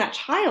giving that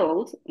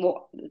child,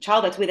 well, the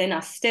child that's within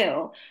us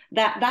still,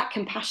 that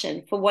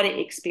compassion for what it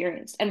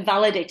experienced and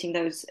validating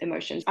those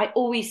emotions. I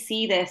always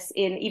see this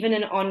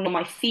on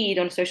my feed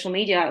on social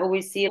media. I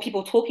always see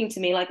people talking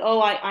to me like,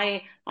 oh,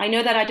 I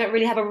know that I don't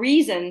really have a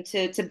reason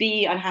to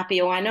be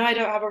unhappy, or I know I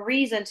don't have a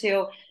reason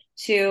to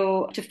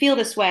feel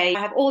this way. I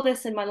have all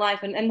this in my life.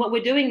 And what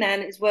we're doing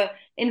then is we're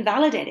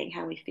invalidating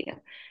how we feel.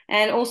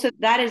 And also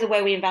that is a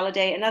way we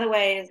invalidate. Another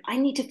way is I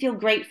need to feel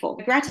grateful.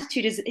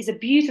 Gratitude is a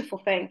beautiful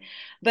thing,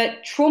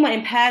 but trauma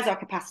impairs our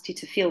capacity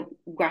to feel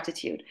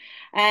gratitude.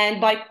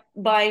 And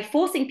by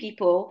forcing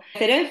people, if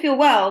they don't feel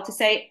well, to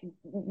say,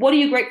 what are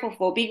you grateful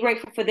for? Be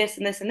grateful for this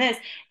and this and this.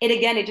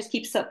 It just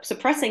keeps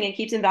suppressing and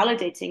keeps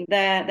invalidating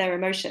their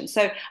emotions.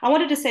 So I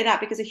wanted to say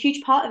that because a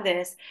huge part of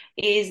this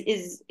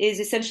is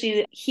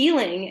essentially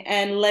healing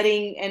and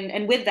letting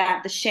and with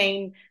that the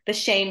shame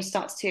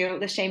starts to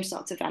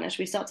vanish.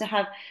 We start to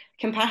have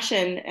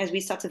compassion as we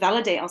start to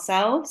validate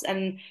ourselves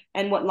and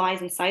what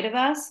lies inside of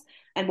us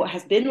and what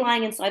has been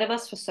lying inside of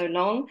us for so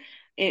long.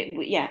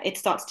 It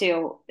starts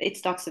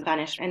to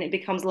vanish, and it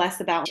becomes less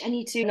about I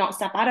need to not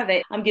step out of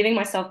it. I'm giving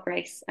myself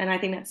grace, and I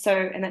think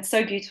that's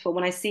so beautiful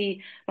when I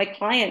see my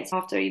clients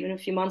after even a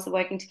few months of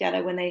working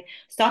together, when they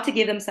start to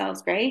give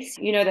themselves grace,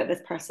 you know that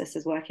this process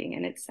is working,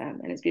 and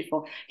it's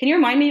beautiful. Can you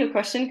remind me of your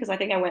question, because I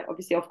think I went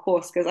obviously off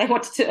course because I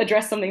wanted to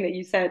address something that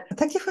you said.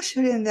 Thank you for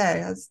sharing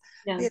that.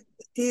 Yeah.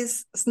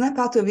 This snap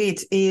out of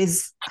it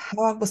is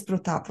how I was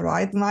brought up,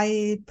 right?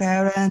 My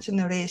parent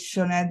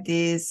generation had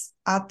this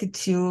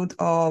attitude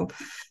of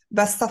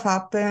bad stuff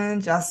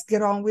happen, just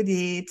get on with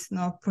it,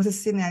 not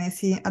processing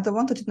anything. I don't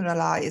want to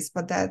generalize,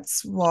 but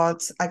that's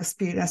what I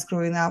experienced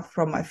growing up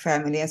from my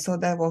family. And so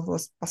that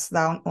was passed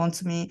down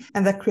onto me,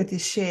 and that created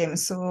shame.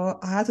 So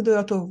I had to do a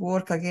lot of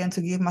work again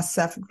to give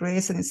myself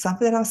grace, and it's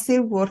something that I'm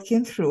still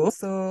working through.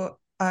 So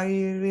I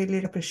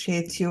really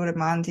appreciate you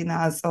reminding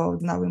us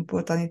of how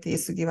important it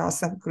is to give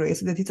ourselves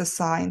grace. That it's a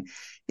sign.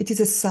 It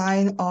is a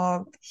sign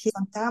of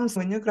sometimes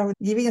when you're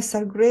giving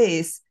yourself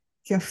grace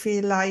can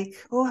feel like,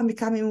 oh, I'm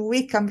becoming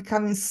weak, I'm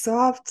becoming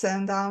soft,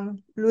 and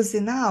I'm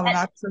losing out. And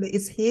actually,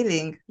 it's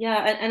healing. Yeah,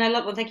 and I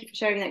love, well, thank you for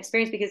sharing that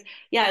experience, because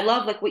yeah, I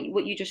love like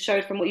what you just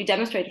showed from what you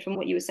demonstrated from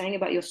what you were saying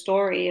about your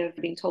story of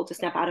being told to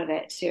snap out of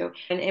it too.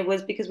 And it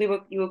was because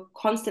you were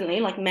constantly,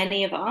 like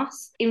many of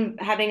us, in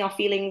having our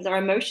feelings, our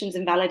emotions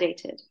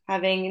invalidated,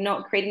 having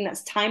not creating that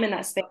time and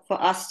that space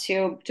for us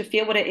to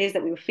feel what it is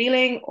that we were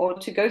feeling, or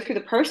to go through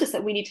the process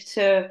that we needed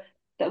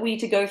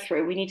to go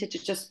through. We needed to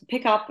just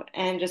pick up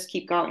and just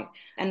keep going.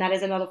 And that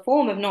is another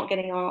form of not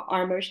getting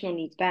our emotional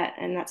needs met.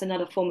 And that's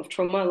another form of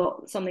trauma,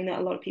 something that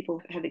a lot of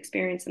people have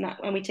experienced.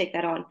 And we take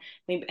that on.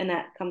 And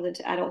that comes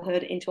into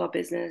adulthood, into our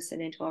business,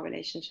 and into our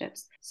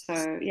relationships.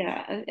 So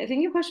yeah, I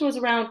think your question was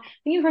around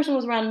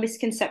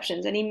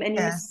misconceptions. Any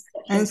Yes.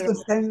 And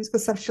misconceptions around.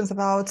 misconceptions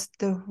about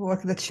the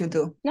work that you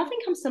do. Nothing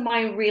comes to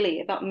mind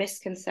really about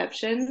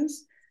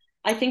misconceptions.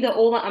 I think that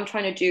all that I'm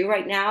trying to do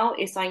right now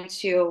is trying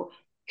to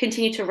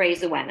continue to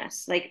raise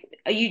awareness. Like,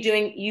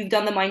 you've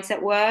done the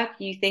mindset work,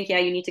 you think, yeah,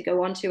 you need to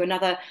go on to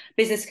another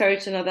business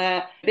coach,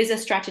 another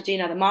business strategy,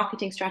 another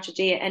marketing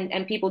strategy.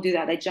 And people do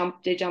that. They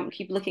jump,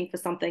 keep looking for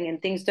something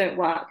and things don't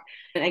work.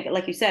 And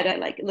like you said,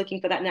 like looking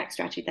for that next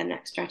strategy, then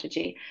next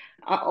strategy.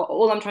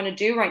 All I'm trying to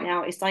do right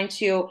now is trying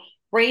to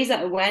raise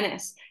that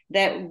awareness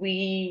that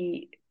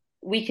we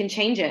can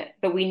change it,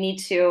 but we need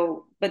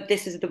to, but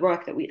this is the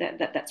work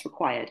that's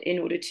required in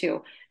order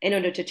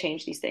to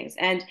change these things.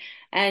 And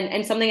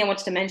something I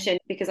wanted to mention,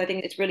 because I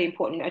think it's really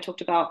important. I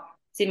talked about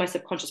see my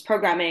subconscious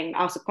programming,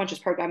 our subconscious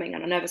programming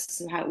and our nervous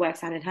system, how it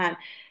works hand in hand.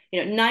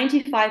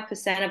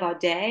 95% of our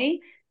day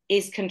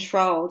is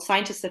controlled.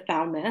 Scientists have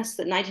found this,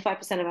 that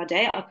 95% of our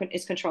day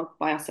is controlled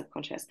by our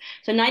subconscious.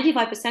 So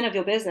 95% of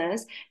your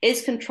business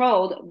is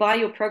controlled by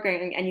your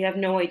programming and you have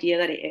no idea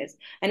that it is.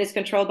 And it's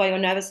controlled by your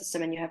nervous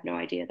system and you have no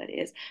idea that it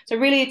is. So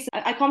really,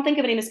 I can't think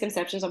of any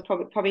misconceptions. I'm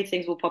probably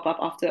things will pop up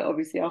after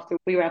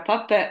we wrap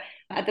up. But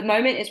at the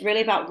moment, it's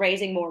really about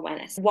raising more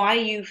awareness. Why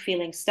are you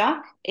feeling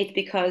stuck? It's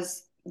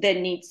because there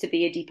needs to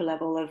be a deeper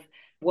level of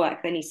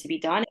work that needs to be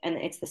done, and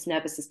it's this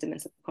nervous system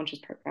and subconscious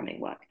programming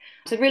work.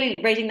 So really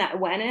raising that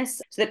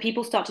awareness so that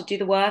people start to do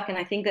the work, and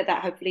I think that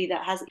hopefully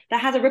that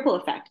has a ripple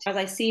effect. As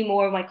I see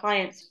more of my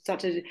clients start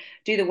to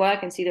do the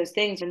work and see those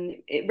things, and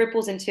it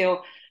ripples into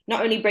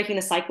not only breaking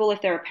the cycle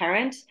if they're a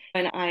parent,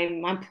 and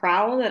I'm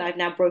proud that I've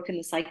now broken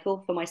the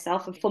cycle for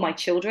myself and for my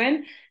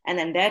children, and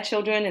then their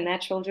children and their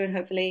children,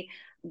 hopefully.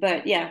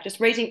 But yeah, just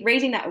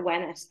raising that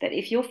awareness that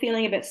if you're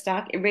feeling a bit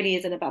stuck, it really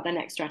isn't about the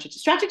next strategy.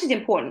 Strategy is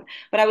important,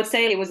 but I would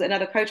say, it was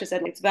another coach who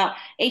said, it's about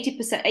 80%,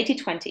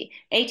 80-20.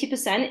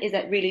 80% is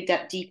that really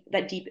that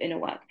deep inner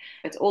work.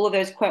 It's all of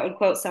those quote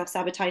unquote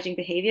self-sabotaging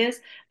behaviors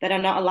that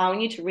are not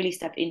allowing you to really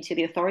step into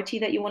the authority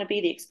that you want to be,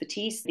 the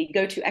expertise, the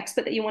go-to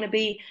expert that you want to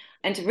be,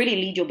 and to really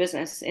lead your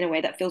business in a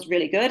way that feels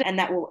really good. And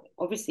that will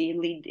obviously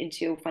lead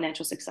into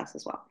financial success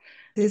as well.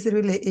 This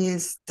really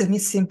is the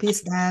missing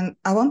piece. And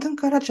I want to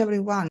encourage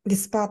everyone.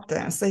 These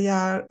patterns, they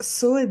are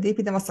so deep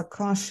in our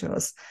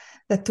subconscious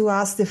that to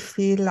us they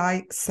feel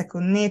like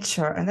second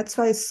nature. And that's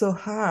why it's so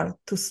hard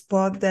to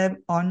spot them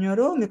on your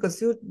own, because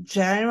you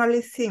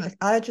generally think, like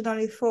I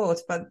generally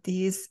thought, but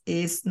this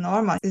is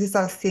normal. This is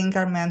how things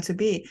are meant to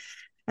be.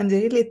 And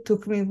it really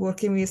took me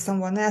working with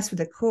someone else,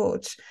 with a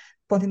coach,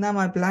 pointing out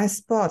my blind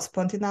spots,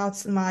 pointing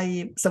out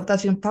my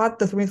sabotaging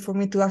patterns for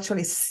me to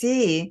actually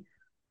see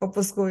what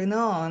was going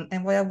on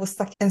and why I was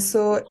stuck. And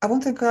so I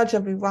want to encourage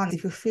everyone,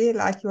 if you feel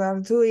like you are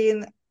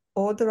doing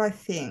all the right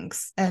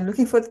things and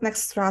looking for the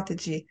next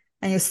strategy,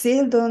 and you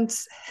still don't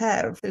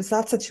have the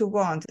results that you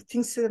want,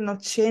 things are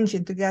not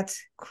changing, to get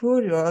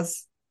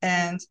curious.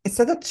 And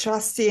instead of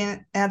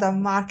trusting another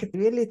market,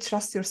 really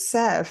trust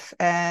yourself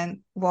and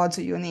what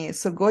do you need.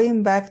 So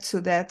going back to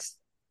that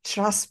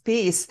trust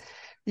piece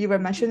you were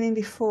mentioning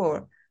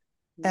before,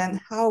 and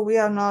how we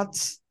are not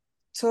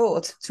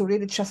taught to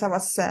really trust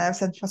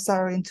ourselves and trust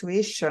our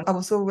intuition. I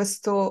was always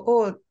told,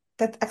 oh,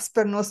 that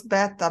expert knows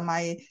better,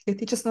 my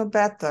teachers know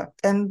better,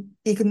 and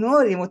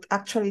ignoring what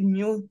actually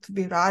knew to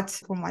be right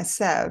for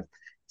myself.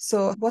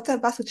 So what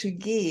advice would you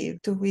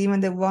give to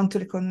women that want to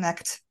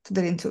reconnect to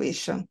their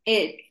intuition?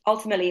 It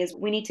ultimately is,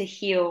 we need to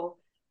heal.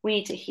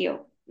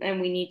 And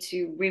we need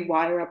to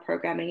rewire our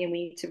programming and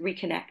we need to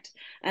reconnect.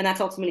 And that's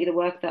ultimately the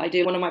work that I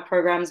do. One of my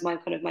programs, my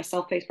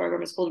self-paced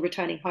program, is called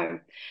Returning Home.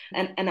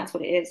 And that's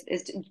what it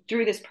is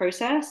through this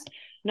process,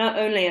 not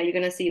only are you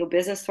going to see your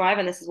business thrive,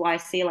 and this is why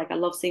I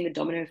love seeing the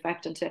domino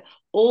effect into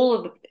all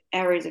of the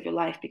areas of your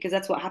life, because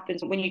that's what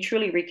happens when you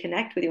truly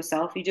reconnect with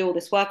yourself. You do all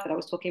this work that I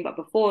was talking about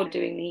before,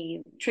 doing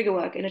the trigger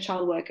work, inner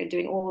child work, and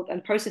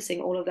and processing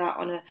all of that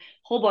on a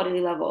whole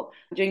bodily level,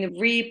 doing the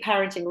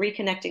reparenting,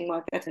 reconnecting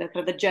work. That's kind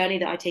of the journey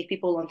that I take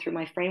people on through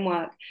my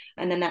framework.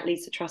 And then that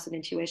leads to trust and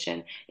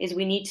intuition, is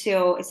we need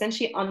to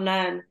essentially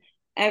unlearn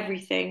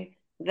everything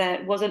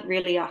that wasn't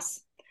really us.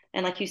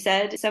 And like you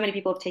said, so many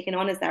people have taken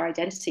on as their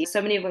identity. So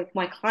many of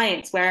my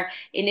clients, where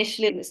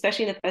initially,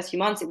 especially in the first few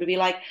months, it would be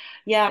like,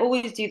 yeah, I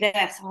always do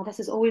this. Oh, this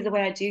is always the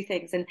way I do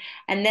things. And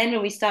then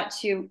when we start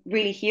to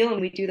really heal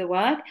and we do the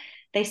work,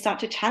 they start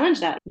to challenge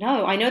that.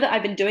 No, I know that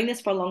I've been doing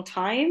this for a long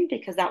time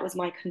because that was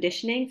my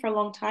conditioning for a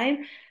long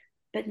time.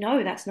 But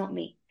no, that's not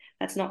me.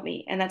 That's not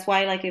me. And that's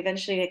why,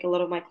 eventually, a lot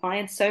of my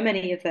clients, so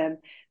many of them,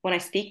 when I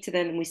speak to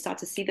them and we start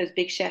to see those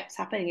big shifts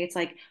happening, it's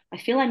like, I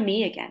feel I'm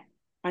me again.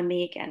 I'm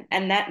me again.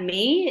 And that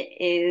me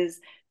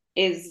is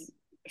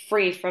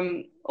free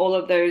from all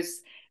of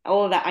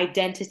that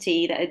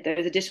identity,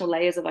 those additional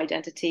layers of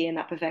identity and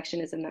that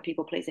perfectionism, that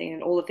people pleasing,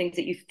 and all the things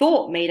that you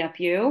thought made up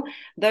you.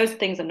 Those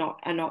things are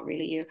not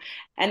really you.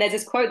 And there's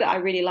this quote that I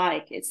really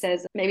like. It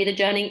says, maybe the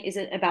journey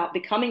isn't about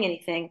becoming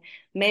anything.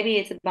 Maybe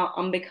it's about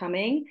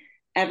unbecoming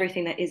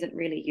everything that isn't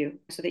really you,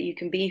 so that you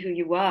can be who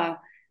you were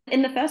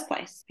in the first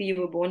place, who you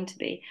were born to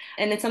be.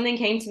 And then something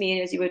came to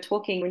me as you were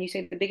talking, when you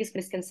said the biggest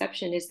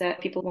misconception is that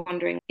people were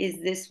wondering,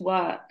 is this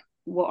work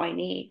what I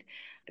need?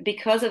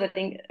 Because of, I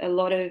think, a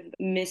lot of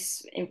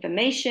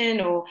misinformation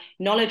or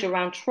knowledge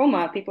around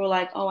trauma, people are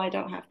like, oh, I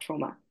don't have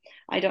trauma.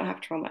 I don't have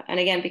trauma. And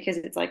again, because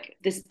it's like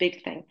this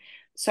big thing.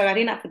 So I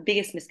think that's the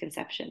biggest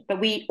misconception. But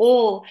we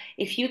all,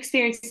 if you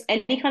experience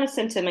any kind of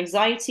symptom,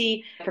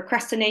 anxiety,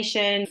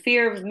 procrastination,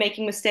 fear of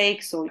making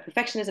mistakes, or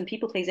perfectionism,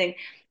 people pleasing,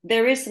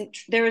 there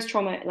is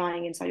trauma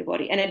lying inside your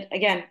body. And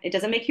again, it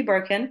doesn't make you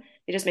broken.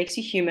 It just makes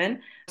you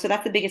human. So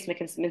that's the biggest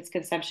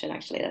misconception,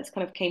 actually. That's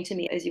kind of came to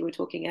me as you were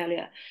talking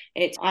earlier.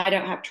 It's, I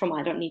don't have trauma.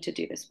 I don't need to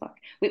do this work.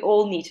 We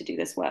all need to do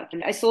this work.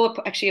 And I saw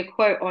actually a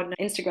quote on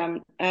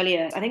Instagram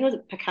earlier. I think it was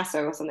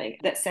Picasso or something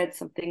that said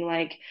something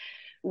like,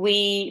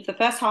 the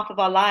first half of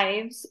our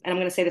lives, and I'm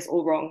going to say this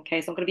all wrong, okay,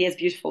 it's not going to be as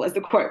beautiful as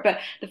the quote, but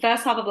the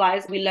first half of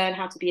lives, we learn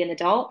how to be an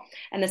adult,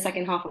 and the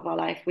second half of our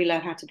life, we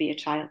learn how to be a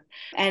child.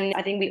 And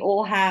I think we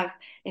all have,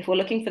 if we're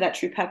looking for that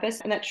true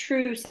purpose and that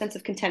true sense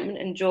of contentment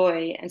and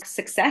joy and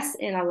success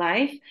in our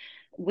life,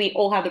 we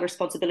all have the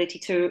responsibility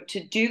to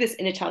do this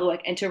inner child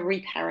work and to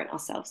reparent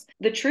ourselves.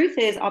 The truth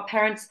is, our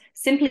parents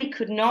simply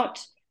could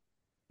not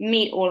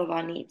meet all of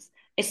our needs,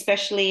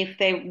 especially if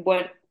they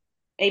weren't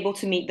able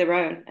to meet their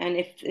own, and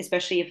if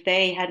especially if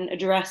they hadn't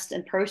addressed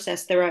and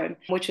processed their own,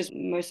 which was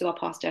most of our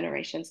past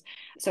generations.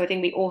 So I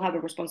think we all have a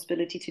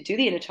responsibility to do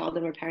the inner child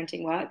and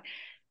reparenting work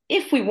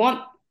if we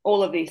want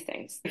all of these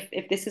things.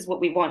 If this is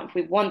what we want, if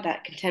we want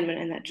that contentment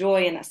and that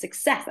joy and that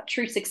success, that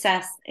true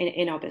success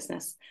in our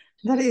business.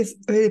 That is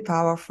really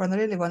powerful, and I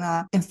really want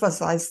to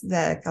emphasize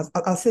that. Because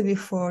I'll say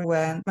before,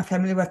 when my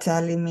family were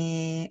telling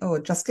me, oh,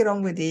 just get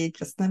on with it,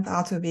 just snap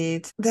out of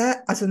it,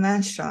 that, as you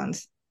mentioned,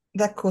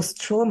 that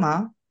caused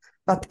trauma,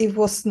 but it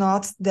was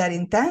not their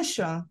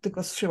intention to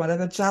cause trauma. They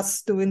were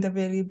just doing the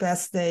very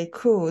best they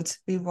could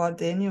with what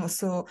they knew.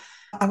 So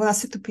I want to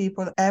say to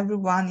people,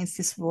 everyone needs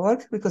this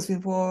work, because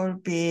we've all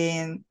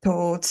been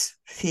taught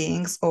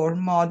things or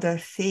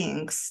modeled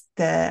things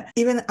that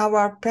even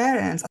our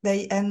parents,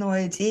 they had no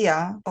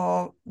idea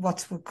of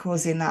what was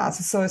causing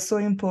us. So it's so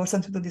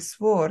important to do this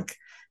work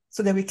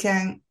so that we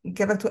can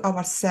get back to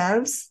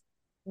ourselves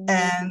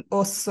and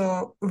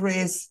also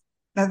raise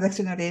the next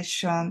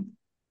generation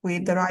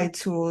with the right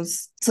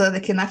tools so that they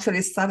can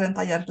actually start the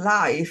entire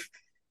life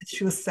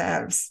through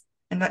selves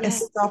and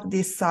stop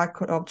this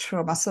cycle of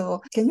trauma.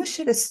 So can you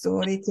share a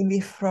story? It can be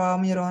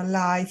from your own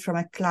life, from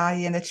a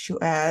client that you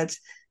had,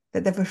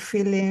 that they were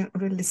feeling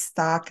really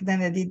stuck, then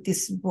they did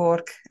this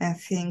work and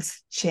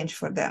things changed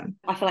for them.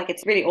 I feel like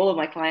it's really all of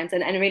my clients.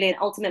 And really,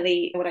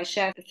 ultimately, what I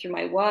share through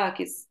my work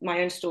is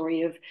my own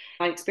story of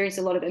I experienced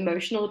a lot of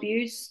emotional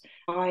abuse.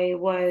 I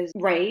was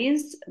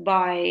raised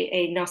by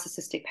a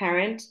narcissistic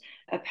parent,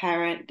 a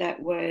parent that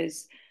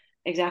was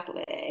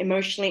exactly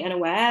emotionally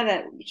unaware,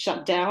 that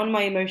shut down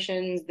my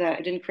emotions,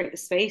 that didn't create the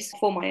space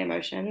for my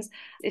emotions.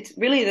 It's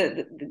really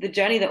the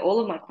journey that all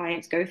of my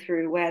clients go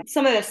through, where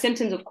some of the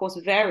symptoms, of course,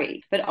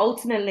 vary, but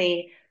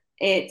ultimately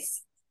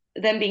it's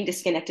them being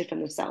disconnected from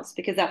themselves,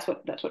 because that's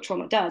what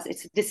trauma does.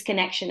 It's a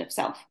disconnection of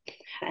self.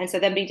 And so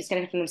them being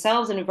disconnected from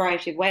themselves in a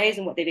variety of ways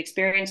and what they've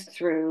experienced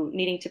through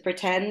needing to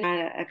pretend. I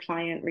had a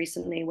client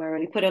recently where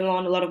we put on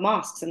a lot of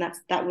masks, and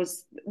that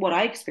was what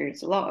I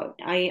experienced a lot of.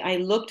 I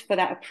looked for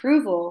that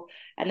approval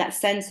and that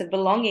sense of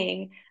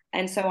belonging,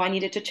 and so I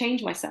needed to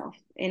change myself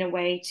in a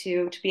way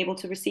to be able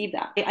to receive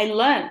that. I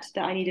learned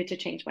that I needed to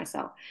change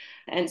myself.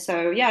 And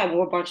so, yeah, I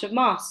wore a bunch of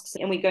masks,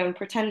 and we go and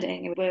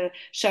pretending, and we're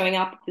showing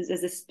up as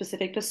a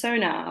specific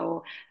persona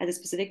or as a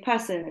specific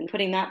person and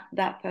putting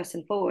that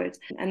person forward.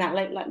 And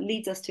that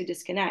leads us to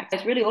disconnect.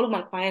 It's really all of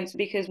my clients,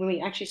 because when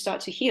we actually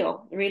start to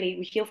heal, really,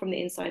 we heal from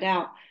the inside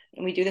out,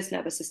 and we do this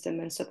nervous system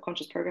and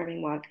subconscious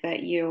programming work,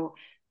 that you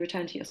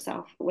return to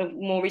yourself.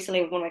 More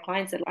recently, with one of my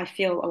clients said, I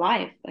feel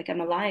alive, like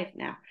I'm alive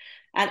now.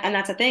 And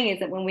that's the thing, is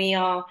that when we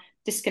are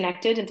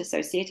disconnected and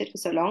dissociated for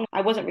so long,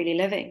 I wasn't really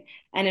living.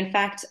 And in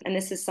fact, and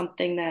this is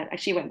something that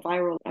actually went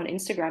viral on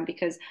Instagram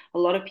because a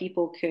lot of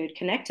people could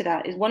connect to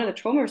that, is one of the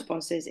trauma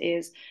responses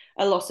is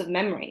a loss of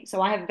memory.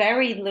 So I have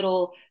very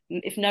little,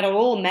 if not at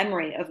all,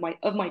 memory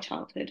of my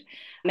childhood.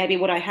 Maybe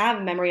what I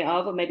have memory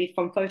of, or maybe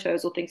from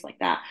photos or things like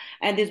that.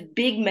 And there's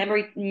big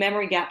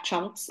memory gap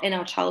chunks in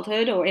our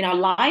childhood or in our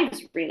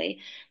lives, really,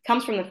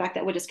 comes from the fact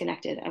that we're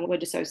disconnected and we're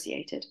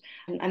dissociated.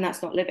 And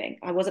that's not living.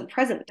 I wasn't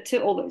present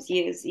to all those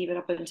years, even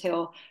up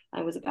until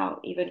I was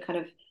about even kind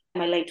of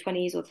my late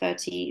 20s or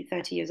 30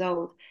 years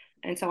old.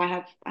 And so I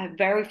have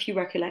very few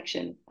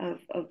recollection of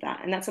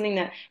that. And that's something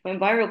that went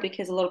viral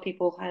because a lot of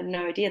people had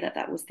no idea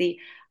that was the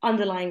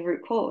underlying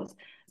root cause.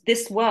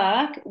 This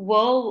work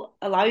will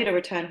allow you to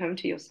return home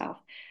to yourself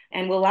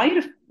and will allow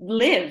you to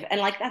live.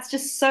 And like, that's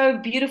just so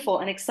beautiful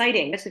and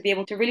exciting to be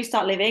able to really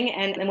start living.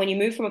 And when you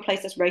move from a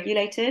place that's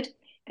regulated,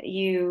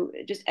 you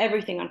just,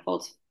 everything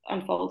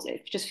unfolds.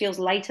 It just feels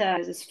lighter.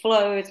 There's this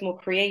flow. It's more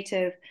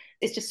creative.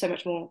 It's just so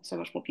much more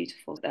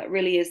beautiful. That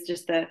really is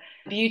just the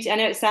beauty. I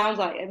know it sounds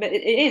like, but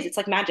it is. It's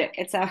like magic.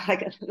 It's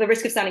like the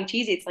risk of sounding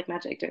cheesy. It's like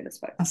magic doing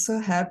this work. I'm so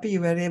happy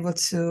you were able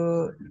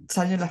to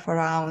turn your life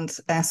around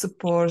and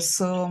support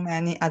so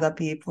many other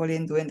people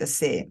in doing the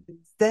same. Is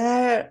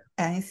there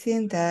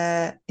anything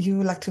that you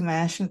would like to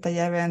mention that I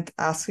haven't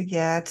asked you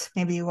yet?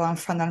 Maybe one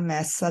final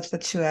message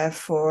that you have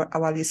for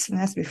our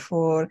listeners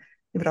before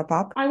we wrap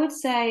up? I would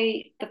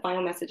say the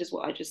final message is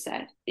what I just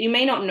said. You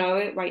may not know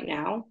it right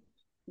now,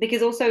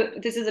 Because also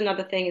this is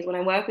another thing is when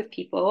I work with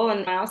people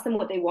and I ask them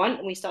what they want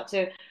and we start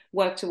to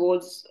work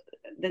towards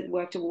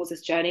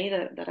this journey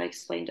that I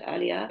explained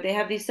earlier, they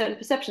have these certain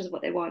perceptions of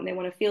what they want. They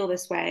want to feel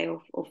this way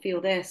or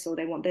feel this, or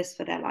they want this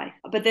for their life.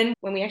 But then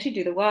when we actually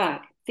do the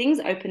work,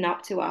 things open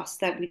up to us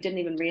that we didn't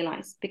even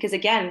realize. Because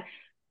again,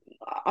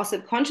 our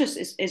subconscious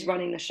is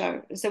running the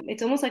show. So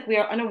it's almost like we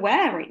are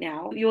unaware right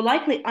now. You're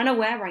likely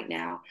unaware right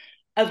now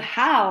of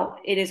how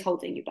it is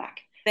holding you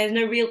back. There's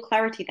no real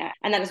clarity there.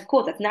 And that is, of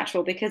course, that's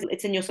natural because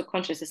it's in your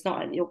subconscious. It's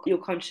not in your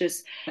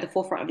conscious, the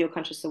forefront of your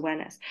conscious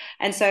awareness.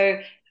 And so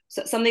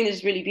something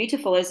that's really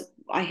beautiful is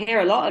I hear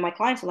a lot of my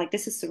clients are like,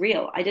 this is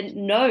surreal. I didn't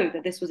know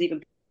that this was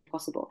even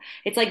possible.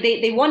 It's like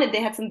they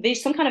had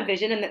some kind of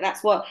vision, and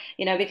that's what,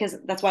 because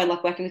that's why I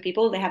love working with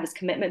people. They have this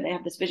commitment, they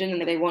have this vision,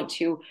 and they want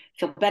to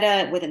feel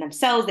better within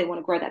themselves. They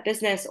want to grow that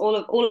business, all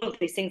of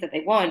these things that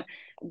they want.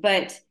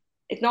 But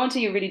it's not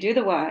until you really do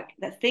the work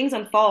that things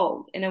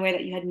unfold in a way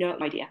that you had no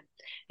idea.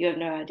 You have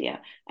no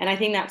idea. And I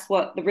think that's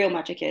what the real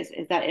magic is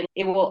that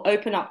it will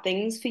open up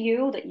things for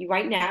you that you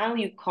right now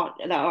you can't,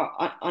 that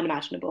are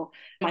unimaginable.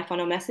 My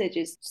final message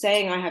is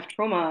saying I have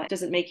trauma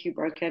doesn't make you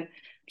broken.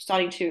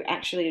 Starting to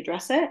actually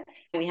address it.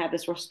 We have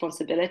this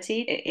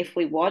responsibility. If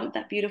we want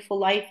that beautiful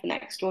life, an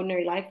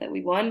extraordinary life that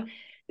we want,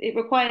 it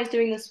requires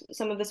doing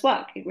some of this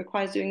work. It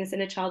requires doing this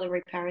inner child and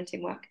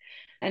reparenting work.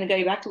 And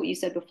going back to what you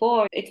said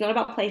before, it's not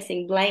about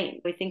placing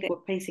blame. We think that we're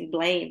placing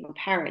blame on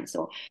parents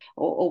or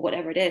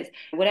whatever it is.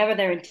 Whatever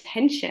their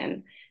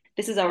intention,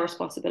 this is our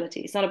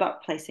responsibility. It's not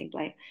about placing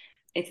blame.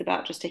 It's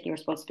about just taking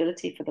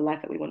responsibility for the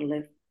life that we want to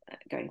live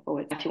going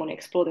forward. If you want to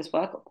explore this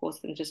work, of course,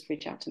 then just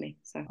reach out to me.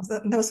 So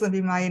that was going to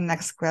be my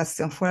next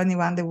question. For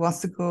anyone that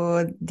wants to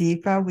go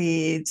deeper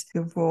with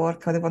your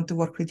work, or they want to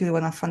work with you, they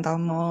want to find out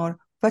more,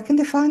 where can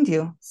they find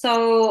you?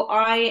 So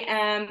I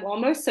am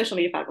on most social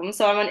media platforms.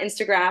 So I'm on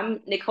Instagram,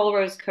 Nicole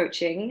Rose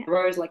Coaching,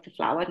 Rose like the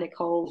flower,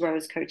 Nicole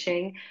Rose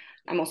Coaching.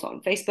 I'm also on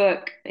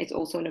Facebook. It's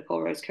also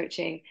Nicole Rose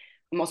Coaching.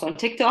 I'm also on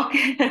TikTok,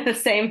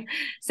 same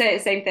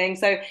thing.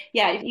 So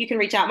yeah, you can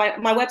reach out.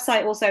 My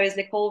website also is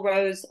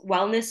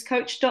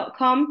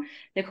NicoleRoseWellnessCoach.com,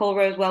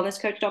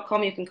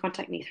 NicoleRoseWellnessCoach.com. You can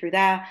contact me through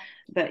there.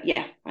 But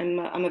yeah, I'm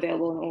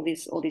available on all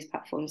these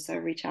platforms. So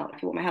reach out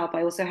if you want my help.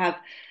 I also have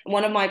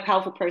one of my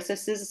powerful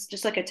processes,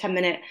 just like a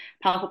 10-minute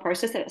powerful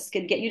process that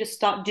can get you to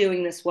start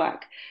doing this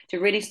work, to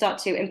really start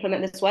to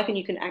implement this work, and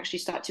you can actually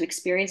start to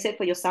experience it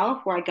for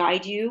yourself, where I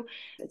guide you.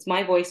 It's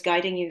my voice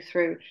guiding you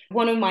through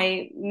one of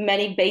my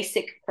many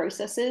basic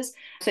processes.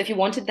 So if you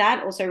wanted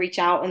that, also reach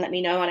out and let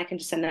me know, and I can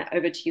just send that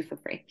over to you for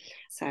free.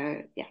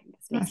 So yeah,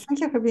 that's me. Thank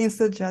you for being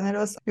so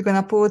generous. We're going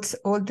to put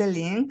all the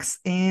links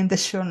in the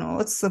show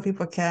notes so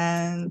people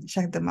can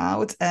check them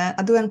out. And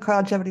I do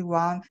encourage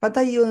everyone,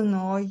 whether you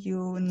know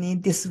you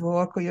need this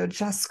work or you're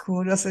just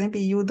curious, maybe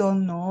you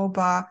don't know,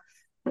 but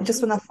you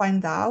just want to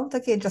find out,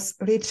 okay,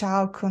 just reach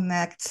out,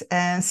 connect,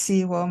 and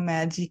see what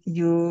magic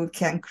you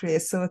can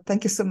create. So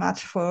thank you so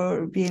much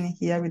for being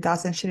here with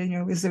us and sharing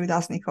your wisdom with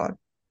us, Nicole.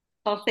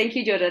 Oh, thank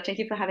you, Georgia. Thank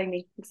you for having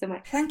me. Thanks so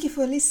much. Thank you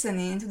for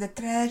listening to the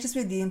Treasures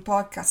Within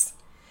podcast.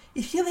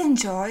 If you've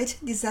enjoyed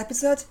this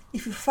episode,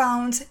 if you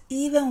found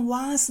even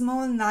one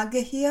small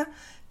nugget here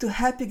to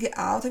help you get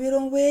out of your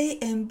own way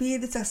and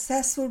build a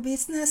successful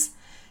business,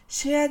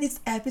 share this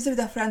episode with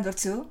a friend or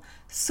two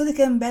so they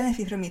can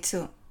benefit from it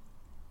too.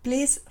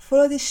 Please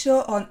follow this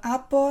show on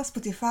Apple,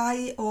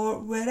 Spotify, or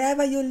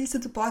wherever you listen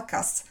to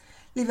podcasts.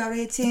 Leave a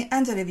rating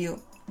and a review.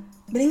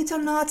 Believe it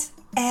or not,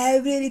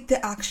 every little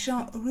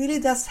action really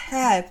does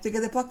help to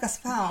get the podcast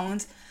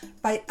found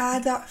by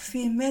other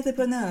female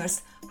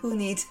entrepreneurs who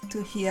need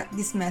to hear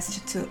this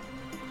message too.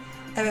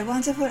 Have a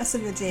wonderful rest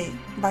of your day.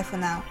 Bye for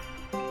now.